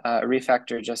a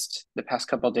refactor just the past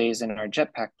couple of days in our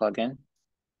Jetpack plugin,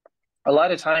 a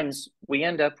lot of times we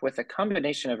end up with a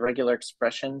combination of regular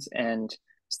expressions and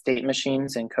state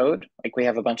machines in code. Like we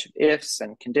have a bunch of ifs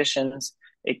and conditions.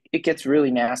 It gets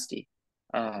really nasty.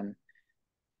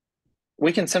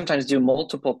 We can sometimes do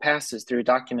multiple passes through a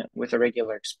document with a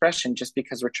regular expression just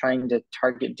because we're trying to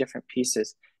target different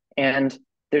pieces. And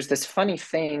there's this funny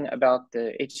thing about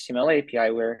the HTML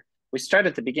API where we start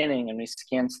at the beginning and we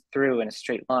scan through in a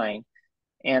straight line.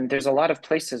 And there's a lot of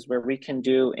places where we can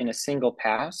do in a single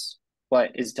pass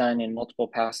what is done in multiple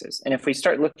passes. And if we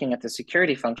start looking at the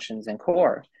security functions in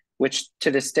core, which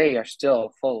to this day are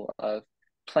still full of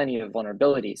plenty of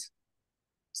vulnerabilities,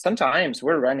 sometimes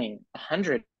we're running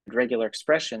 100 regular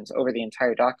expressions over the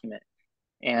entire document.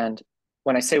 And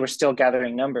when I say we're still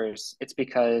gathering numbers, it's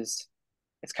because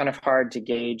it's kind of hard to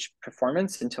gauge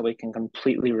performance until we can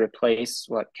completely replace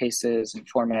what cases and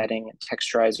formatting and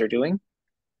texturize are doing.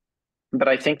 But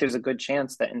I think there's a good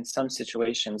chance that in some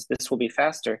situations, this will be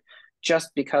faster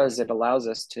just because it allows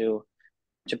us to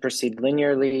proceed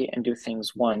linearly and do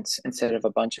things once instead of a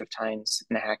bunch of times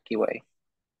in a hacky way.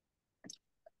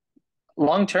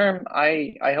 Long term,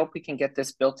 I hope we can get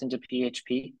this built into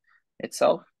PHP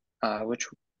itself,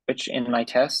 which in my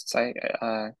tests I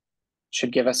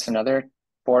should give us another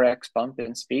 4x bump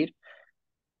in speed.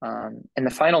 And the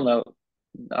final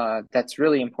note that's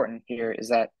really important here is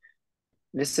that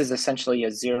this is essentially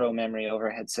a zero memory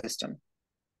overhead system.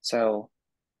 So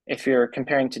if you're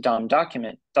comparing to DOM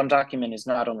document is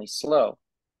not only slow,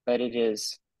 but it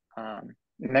is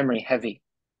memory heavy.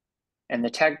 And the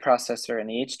tag processor and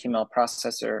the HTML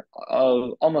processor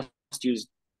almost use,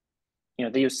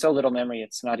 they use so little memory,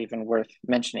 it's not even worth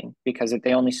mentioning because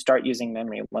they only start using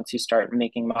memory once you start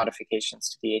making modifications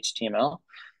to the HTML.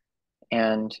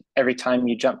 And every time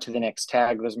you jump to the next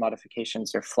tag, those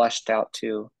modifications are flushed out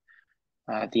to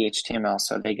the HTML.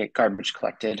 So they get garbage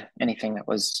collected, anything that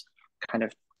was kind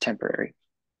of temporary.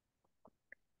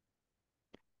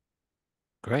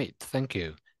 Great, thank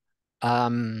you.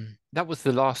 That was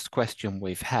the last question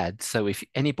we've had. So if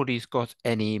anybody's got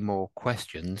any more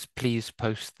questions, please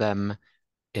post them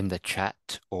in the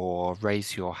chat or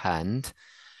raise your hand.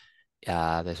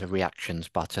 There's a reactions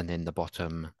button in the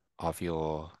bottom of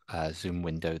your Zoom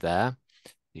window there.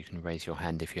 You can raise your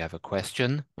hand if you have a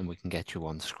question and we can get you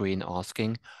on screen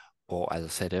asking, or as I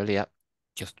said earlier,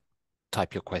 just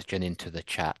type your question into the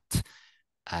chat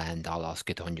and I'll ask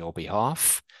it on your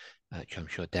behalf, which I'm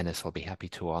sure Dennis will be happy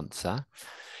to answer.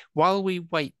 While we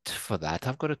wait for that,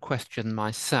 I've got a question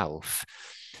myself.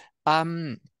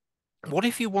 What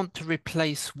if you want to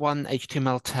replace one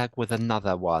HTML tag with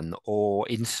another one or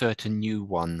insert a new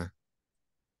one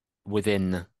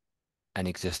within an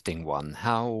existing one?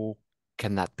 How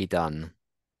can that be done?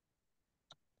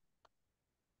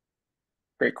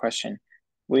 Great question.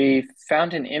 We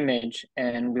found an image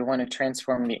and we want to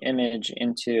transform the image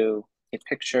into a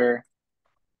picture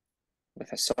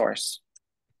with a source.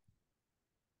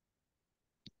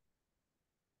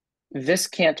 This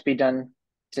can't be done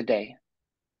today.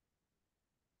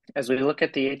 As we look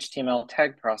at the HTML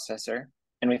tag processor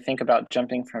and we think about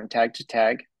jumping from tag to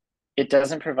tag, it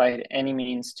doesn't provide any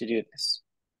means to do this.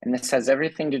 And this has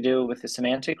everything to do with the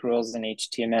semantic rules in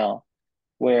HTML,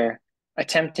 where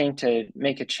attempting to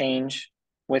make a change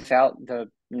without the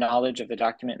knowledge of the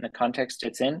document and the context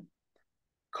it's in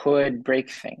could break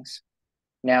things.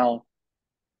 Now,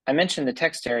 I mentioned the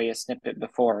text area snippet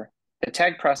before. The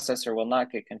tag processor will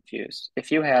not get confused.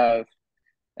 If you have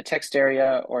a text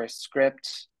area or a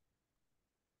script,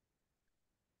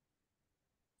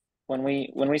 when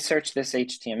we search this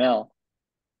HTML,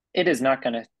 it is not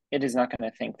going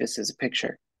to think this is a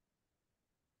picture.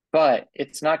 But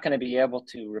it's not going to be able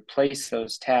to replace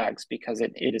those tags because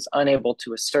it is unable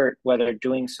to assert whether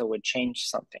doing so would change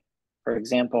something. For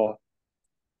example,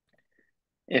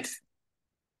 if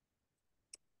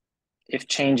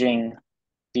changing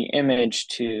the image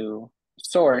to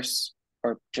source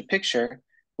or to picture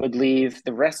would leave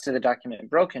the rest of the document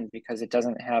broken because it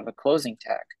doesn't have a closing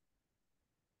tag.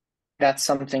 That's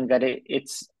something that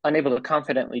it's unable to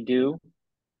confidently do.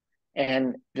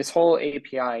 And this whole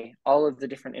API, all of the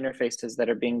different interfaces that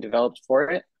are being developed for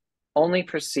it, only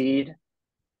proceed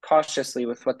cautiously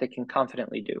with what they can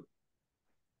confidently do.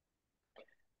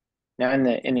 Now in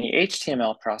the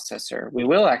HTML processor, we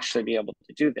will actually be able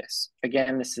to do this.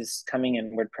 Again, this is coming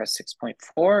in WordPress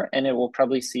 6.4, and it will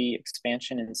probably see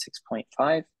expansion in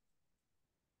 6.5.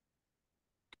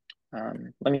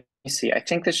 Let me see. I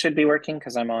think this should be working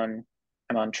because I'm on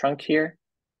trunk here.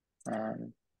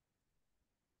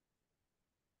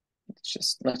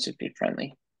 Let's just be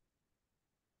friendly.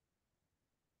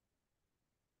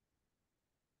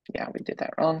 Yeah, we did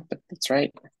that wrong, but that's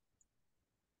right.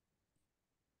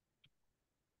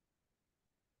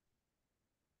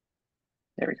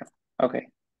 There we go. Okay,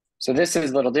 so this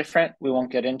is a little different. We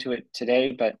won't get into it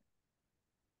today, but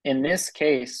in this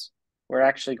case, we're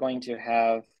actually going to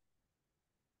have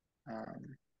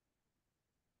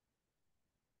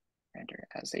render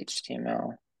as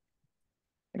HTML.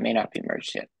 It may not be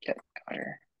merged yet. Get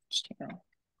outer HTML.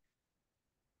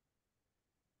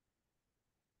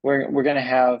 We're going to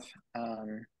have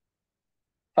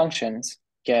functions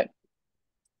get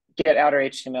outer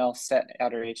HTML, set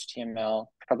outer HTML.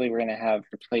 Probably we're going to have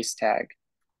replace tag,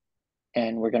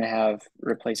 and we're going to have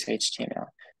replace HTML.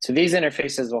 So these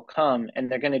interfaces will come,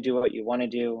 and they're going to do what you want to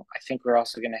do. I think we're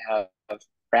also going to have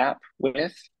wrap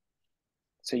with.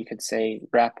 So you could say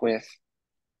wrap with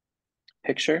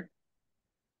picture.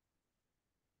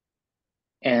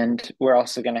 And we're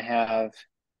also going to have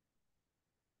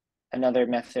another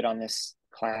method on this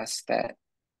class that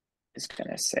is going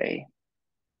to say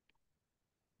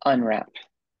unwrap,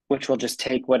 which will just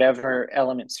take whatever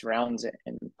element surrounds it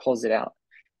and pulls it out.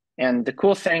 And the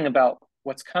cool thing about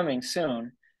what's coming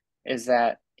soon is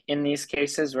that in these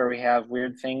cases where we have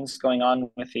weird things going on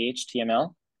with the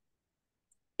HTML,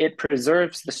 it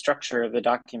preserves the structure of the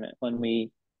document when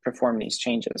we perform these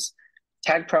changes.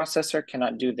 Tag processor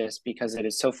cannot do this because it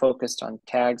is so focused on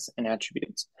tags and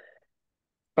attributes.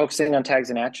 Focusing on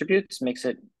tags and attributes makes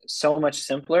it so much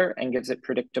simpler and gives it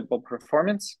predictable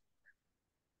performance.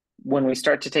 When we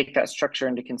start to take that structure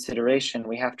into consideration,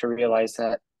 we have to realize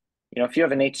that, if you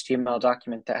have an HTML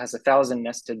document that has 1,000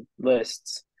 nested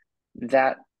lists,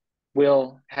 that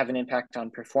will have an impact on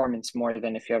performance more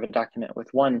than if you have a document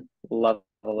with one level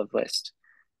of list.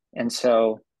 And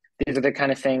so these are the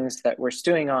kind of things that we're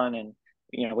stewing on, and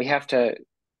we have to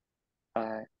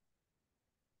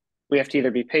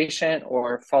either be patient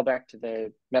or fall back to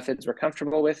the methods we're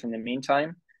comfortable with in the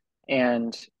meantime,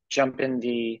 and jump in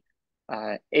the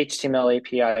HTML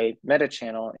API meta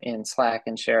channel in Slack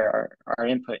and share our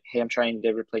input. Hey, I'm trying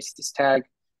to replace this tag.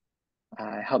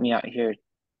 Help me out here.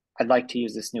 I'd like to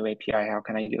use this new API. How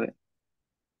can I do it?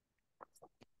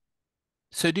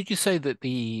 So did you say that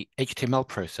the HTML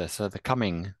processor, the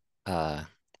coming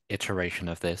iteration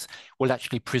of this, will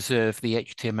actually preserve the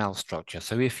HTML structure?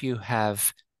 So if you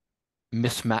have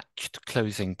mismatched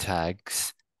closing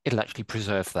tags, it'll actually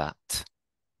preserve that.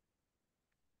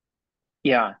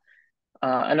 Yeah.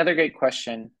 Another great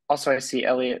question. Also, I see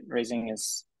Elliot raising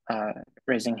his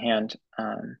hand.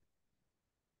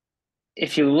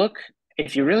 If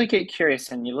you really get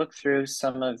curious and you look through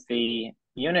some of the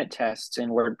unit tests in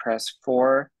WordPress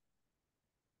for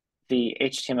the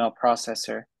HTML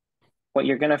processor, what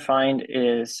you're going to find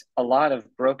is a lot of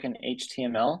broken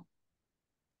HTML.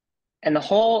 And the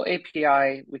whole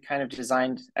API we kind of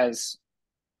designed as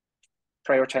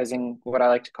prioritizing what I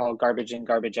like to call garbage in,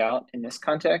 garbage out in this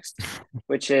context,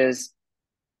 which is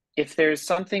if there's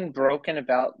something broken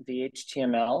about the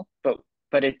HTML,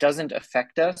 but it doesn't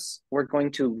affect us, we're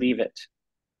going to leave it.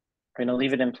 We're going to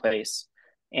leave it in place.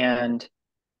 And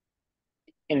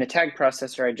in the tag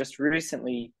processor, I just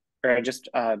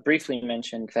briefly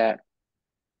mentioned that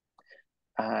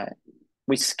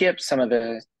we skipped some of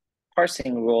the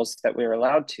parsing rules that we were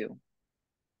allowed to.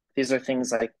 These are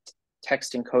things like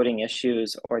text encoding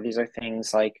issues, or these are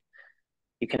things like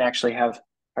you can actually have,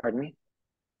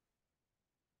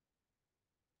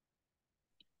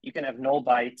 you can have null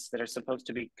bytes that are supposed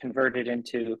to be converted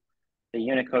into the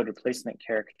Unicode replacement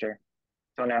character.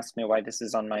 Don't ask me why this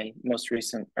is on my most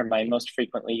recent or my most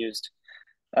frequently used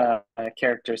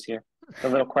characters here, the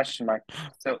little question mark.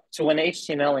 So when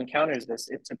HTML encounters this,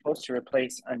 it's supposed to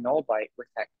replace a null byte with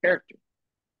that character.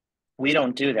 We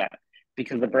don't do that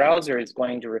because the browser is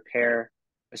going to repair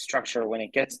the structure when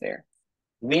it gets there.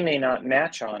 We may not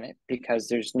match on it because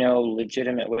there's no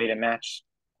legitimate way to match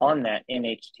on that in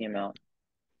HTML.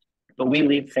 But we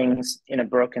leave things in a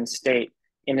broken state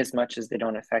in as much as they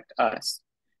don't affect us.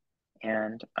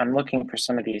 And I'm looking for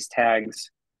some of these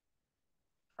tags.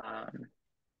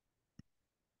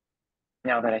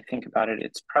 Now that I think about it,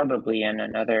 it's probably in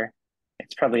an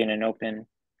open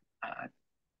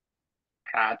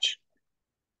patch.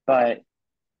 But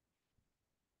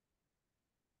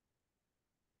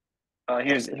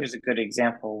here's a good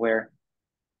example where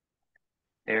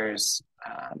there's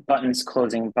buttons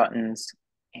closing buttons,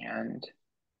 and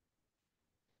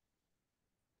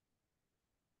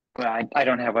well, I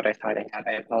don't have what I thought I had.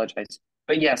 I apologize.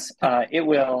 But yes, it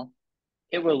will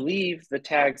leave the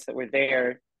tags that were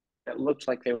there that looked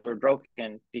like they were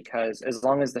broken, because as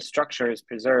long as the structure is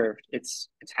preserved, it's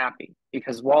happy.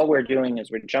 Because all we're doing is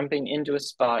we're jumping into a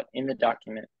spot in the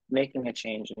document, making a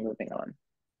change, and moving on.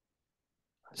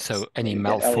 So Maybe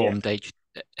get Elliot.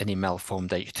 any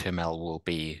malformed HTML will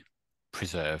be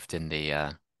preserved in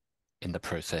the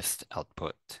processed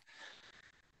output.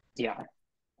 Yeah.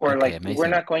 Or Okay, like, we're amazing.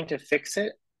 not going to fix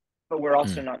it, but we're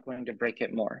also Mm, not going to break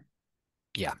it more.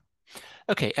 yeah.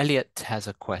 Okay, Elliot has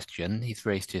a question. He's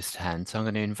raised his hand, so I'm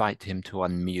going to invite him to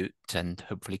unmute and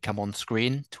hopefully come on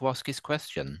screen to ask his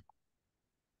question.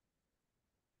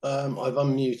 I've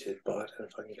unmuted, but I don't know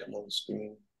if I can get them on the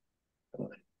screen.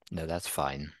 No, that's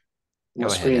fine. My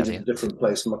Go ahead, screen's in a Elliot. different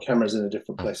place, and my camera's in a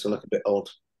different Oh. place, so I look a bit odd.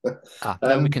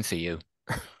 No, we can see you.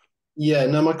 Yeah,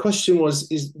 no, my question was,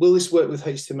 will this work with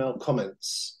HTML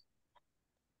comments?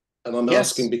 And I'm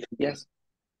Yes. asking because Yes.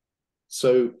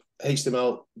 so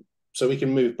HTML, so we can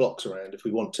move blocks around if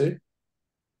we want to.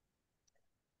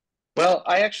 Well,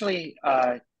 I actually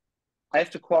I have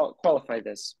to qualify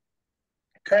this.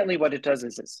 Currently, what it does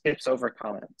is it skips over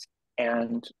comments,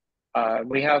 and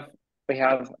we have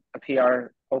a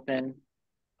PR open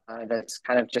that's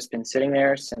kind of just been sitting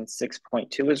there since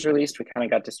 6.2 was released. We kind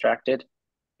of got distracted.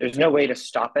 There's no way to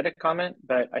stop at a comment,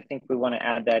 but I think we want to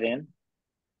add that in.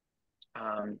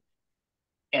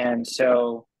 And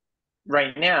so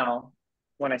right now,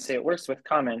 when I say it works with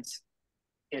comments,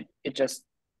 it just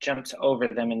jumps over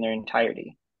them in their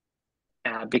entirety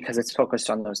because it's focused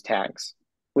on those tags.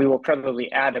 We will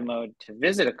probably add a mode to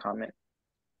visit a comment,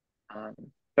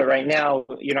 but right now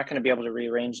you're not going to be able to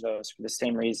rearrange those for the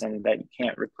same reason that you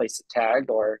can't replace a tag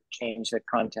or change the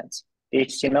contents. The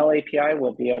HTML API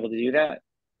will be able to do that.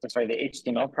 Sorry, the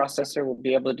HTML processor will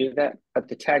be able to do that, but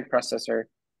the tag processor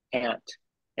can't.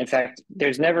 In fact,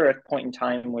 there's never a point in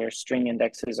time where string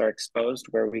indexes are exposed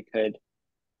where we could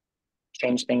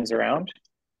change things around.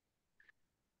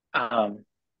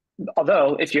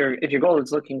 Although if your goal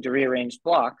is looking to rearrange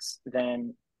blocks,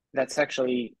 then that's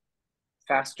actually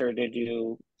faster to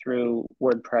do through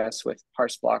WordPress with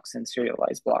parse blocks and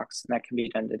serialized blocks, and that can be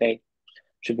done today.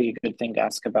 Should be a good thing to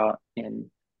ask about in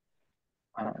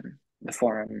the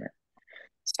forum or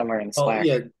somewhere in Oh, Slack.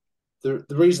 yeah. The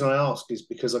reason I ask is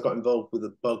because I got involved with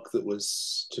a bug that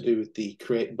was to do with the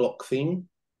create block theme,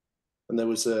 and there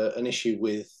was an issue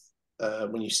with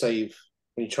when you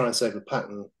try and save a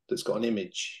pattern that's got an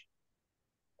image,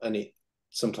 and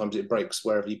sometimes it breaks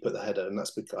wherever you put the header, and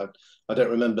that's because I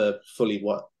don't remember fully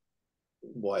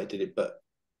why it did it, but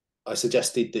I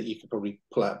suggested that you could probably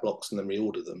pull out blocks and then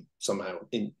reorder them somehow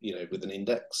with an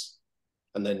index,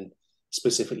 and then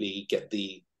specifically get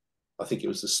I think it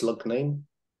was the slug name,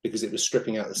 because it was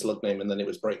stripping out the slug name and then it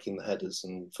was breaking the headers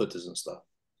and footers and stuff.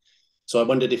 So I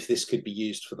wondered if this could be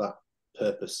used for that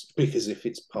purpose, because if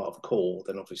it's part of core,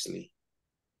 then obviously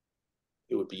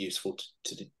it would be useful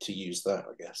to use that,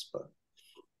 I guess. But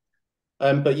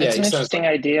yeah, It's an it sounds interesting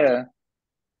like. idea.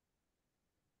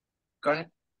 Go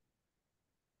ahead.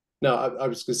 No, I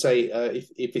was going to say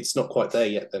if it's not quite there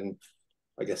yet, then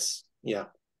I guess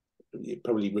it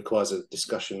probably requires a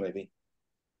discussion maybe.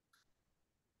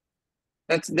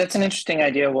 That's an interesting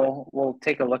idea. We'll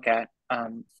take a look at.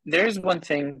 There's one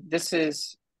thing. This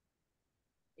is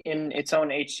in its own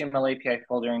HTML API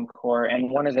folder in core, and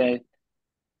one of the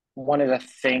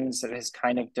things that has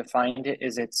kind of defined it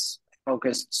is it's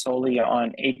focused solely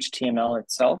on HTML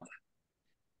itself.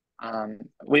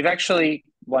 We've actually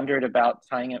wondered about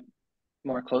tying it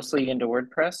more closely into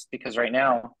WordPress, because right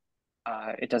now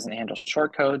it doesn't handle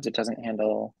shortcodes, it doesn't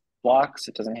handle blocks,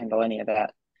 it doesn't handle any of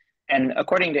that. And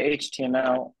according to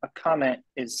HTML, a comment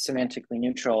is semantically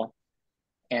neutral.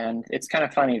 And it's kind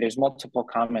of funny, there's multiple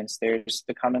comments. There's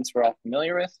the comments we're all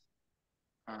familiar with,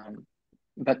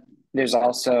 but there's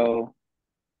also,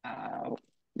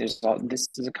 this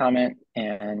is a comment,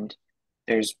 and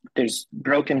there's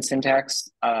broken syntax.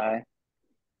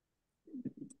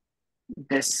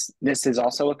 This is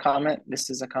also a comment. This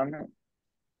is a comment,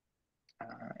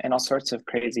 and all sorts of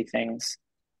crazy things.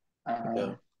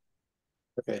 Yeah.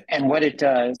 Okay. And what it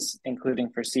does, including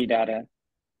for C data.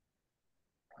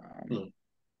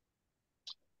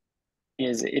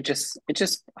 is it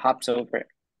just hops over it.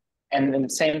 And then the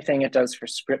same thing it does for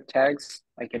script tags.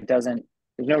 Like it doesn't,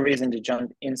 there's no reason to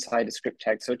jump inside a script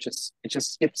tag. So it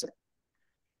just skips it.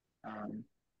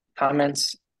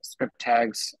 Comments, script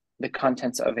tags, the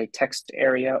contents of a text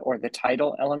area or the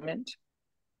title element.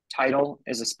 Title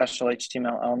is a special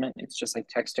HTML element. It's just like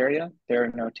text area. There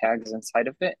are no tags inside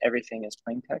of it. Everything is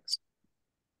plain text.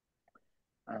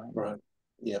 Right.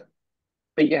 Yeah.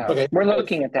 But yeah, okay. We're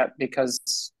looking at that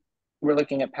because we're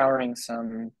looking at powering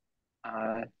some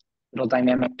little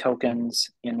dynamic tokens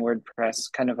in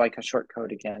WordPress, kind of like a short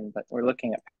code again, but we're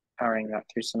looking at powering that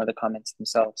through some of the comments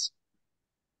themselves.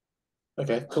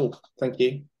 Okay, cool. Thank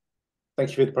you. Thank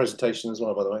you for the presentation as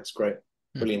well, by the way. It's great.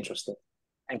 Really interesting.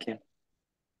 Thank you.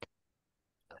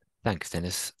 Thanks,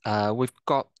 Dennis. We've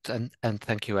got, and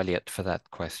thank you, Elliot, for that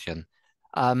question.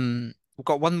 We've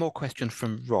got one more question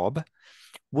from Rob.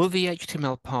 Will the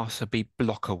HTML parser be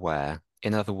block aware?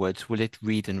 In other words, will it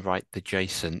read and write the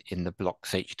JSON in the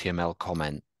block's HTML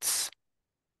comments?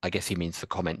 I guess he means the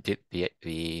comment,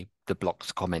 the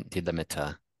block's comment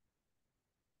delimiter.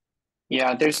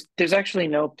 Yeah, there's actually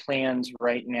no plans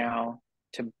right now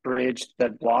to bridge the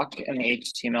block and the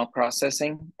HTML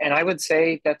processing. And I would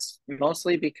say that's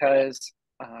mostly because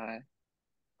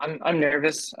I'm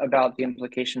nervous about the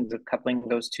implications of coupling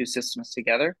those two systems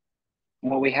together.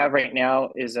 What we have right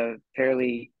now is a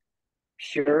fairly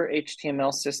pure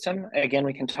HTML system. Again,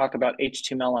 we can talk about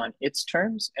HTML on its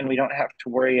terms, and we don't have to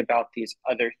worry about these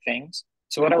other things.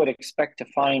 So what I would expect to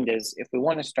find is if we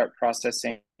want to start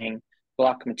processing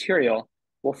block material,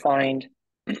 we'll find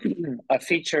a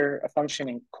feature, a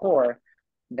functioning core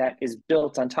that is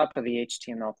built on top of the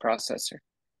HTML processor.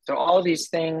 So all of these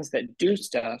things that do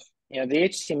stuff, the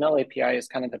HTML API is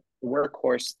kind of the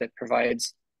workhorse that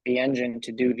provides the engine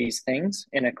to do these things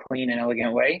in a clean and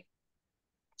elegant way.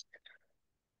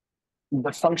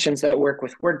 The functions that work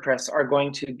with WordPress are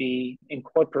going to be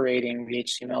incorporating the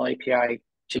HTML API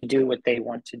to do what they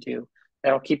want to do.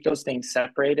 That'll keep those things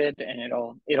separated, and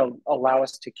it'll allow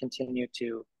us to continue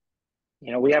to,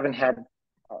 we haven't had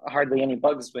hardly any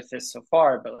bugs with this so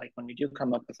far, but like when we do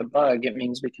come up with a bug, it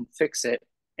means we can fix it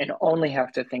and only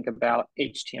have to think about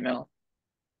HTML.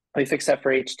 We fix that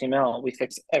for HTML, we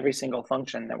fix every single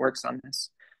function that works on this.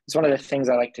 It's one of the things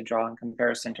I like to draw in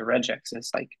comparison to regex is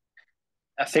like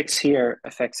a fix here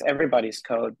affects everybody's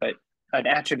code, but an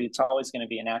attribute's always going to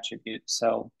be an attribute.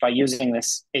 So by using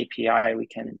this API,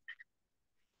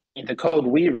 the code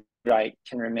we write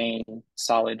can remain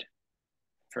solid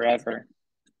forever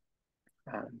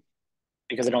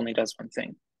because it only does one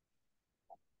thing.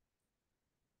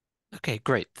 Okay,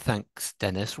 great. Thanks,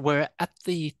 Dennis. We're at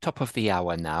the top of the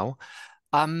hour now.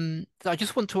 I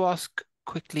just want to ask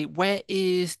quickly, where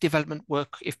is development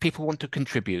work? If people want to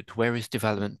contribute, where is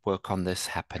development work on this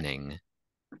happening?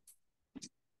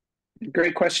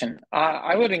 Great question.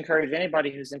 I would encourage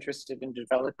anybody who's interested in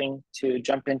developing to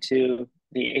jump into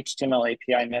the HTML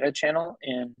API meta channel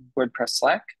in WordPress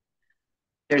Slack.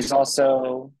 There's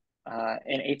also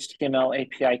an HTML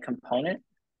API component,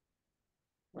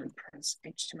 WordPress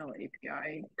HTML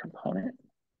API component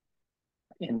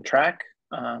in Track.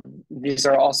 These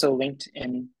are also linked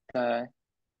in the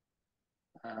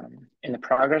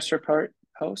progress report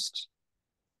post.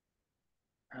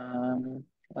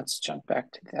 Let's jump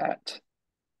back to that.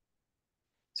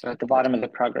 So at the bottom of the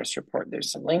progress report,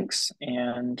 there's some links.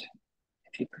 And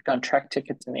if you click on track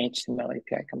tickets in the HTML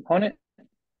API component,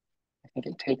 I think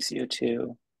it takes you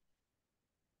to,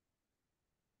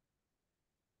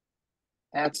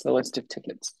 that's the list of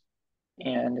tickets.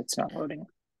 And it's not loading.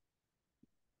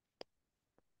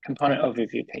 Component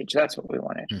overview page, that's what we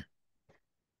wanted.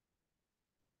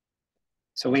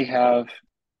 So we have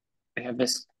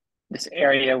this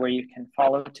area where you can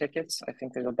follow tickets. I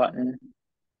think there's a button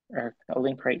or a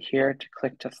link right here to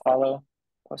click to follow.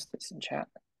 Post this in chat.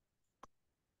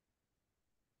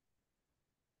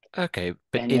 Okay,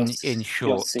 but and in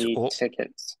short, you'll see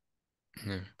tickets.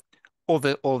 All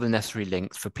the necessary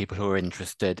links for people who are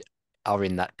interested are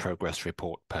in that progress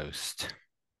report post.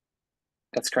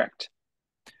 That's correct.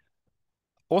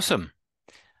 Awesome.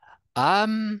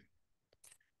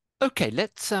 Okay,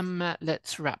 let's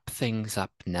wrap things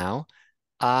up now.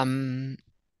 As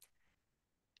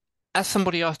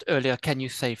somebody asked earlier, can you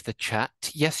save the chat?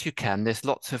 Yes, you can. There's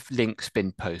lots of links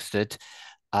been posted.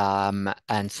 And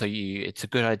so it's a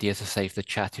good idea to save the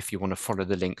chat if you want to follow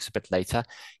the links a bit later.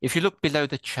 If you look below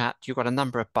the chat, you've got a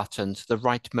number of buttons. The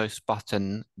rightmost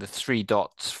button, the 3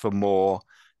 dots for more,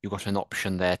 you've got an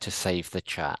option there to save the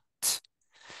chat.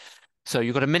 So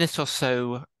you've got a minute or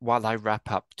so while I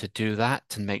wrap up to do that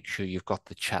and make sure you've got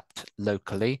the chat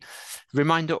locally.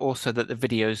 Reminder also that the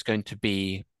video is going to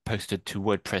be posted to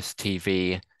WordPress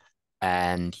TV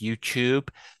and YouTube.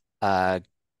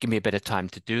 Give me a bit of time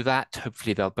to do that.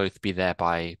 Hopefully they'll both be there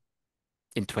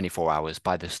in 24 hours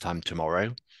by this time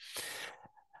tomorrow.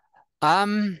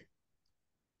 Another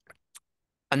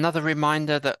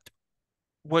reminder that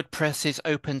WordPress is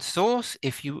open source.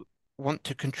 If you want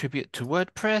to contribute to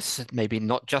WordPress, maybe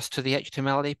not just to the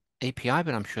HTML API,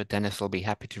 but I'm sure Dennis will be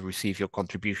happy to receive your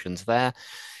contributions there.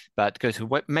 But go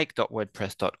to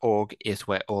make.wordpress.org is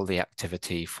where all the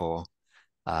activity for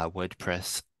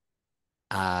WordPress,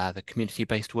 the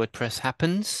community-based WordPress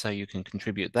happens, so you can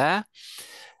contribute there.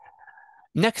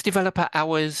 Next developer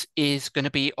hours is going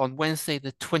to be on Wednesday,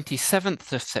 the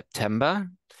 27th of September.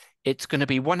 It's going to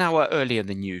be 1 hour earlier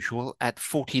than usual at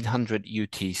 1400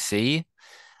 UTC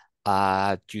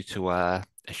due to a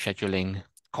scheduling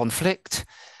conflict.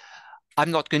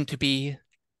 I'm not going to be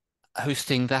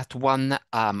hosting that one.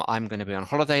 I'm going to be on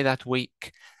holiday that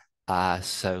week.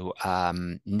 So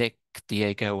Nick,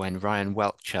 Diego, and Ryan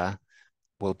Welcher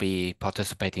will be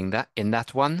participating in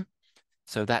that one.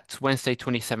 So that's Wednesday,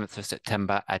 27th of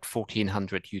September at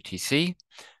 1400 UTC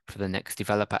for the next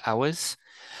developer hours.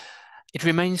 It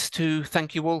remains to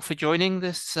thank you all for joining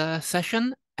this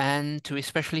session, and to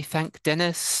especially thank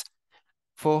Dennis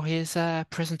for his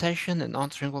presentation and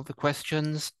answering all the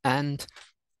questions and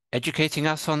educating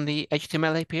us on the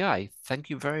HTML API. Thank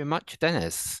you very much,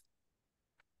 Dennis.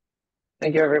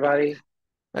 Thank you, everybody.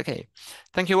 Okay,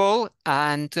 thank you all,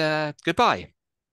 and goodbye.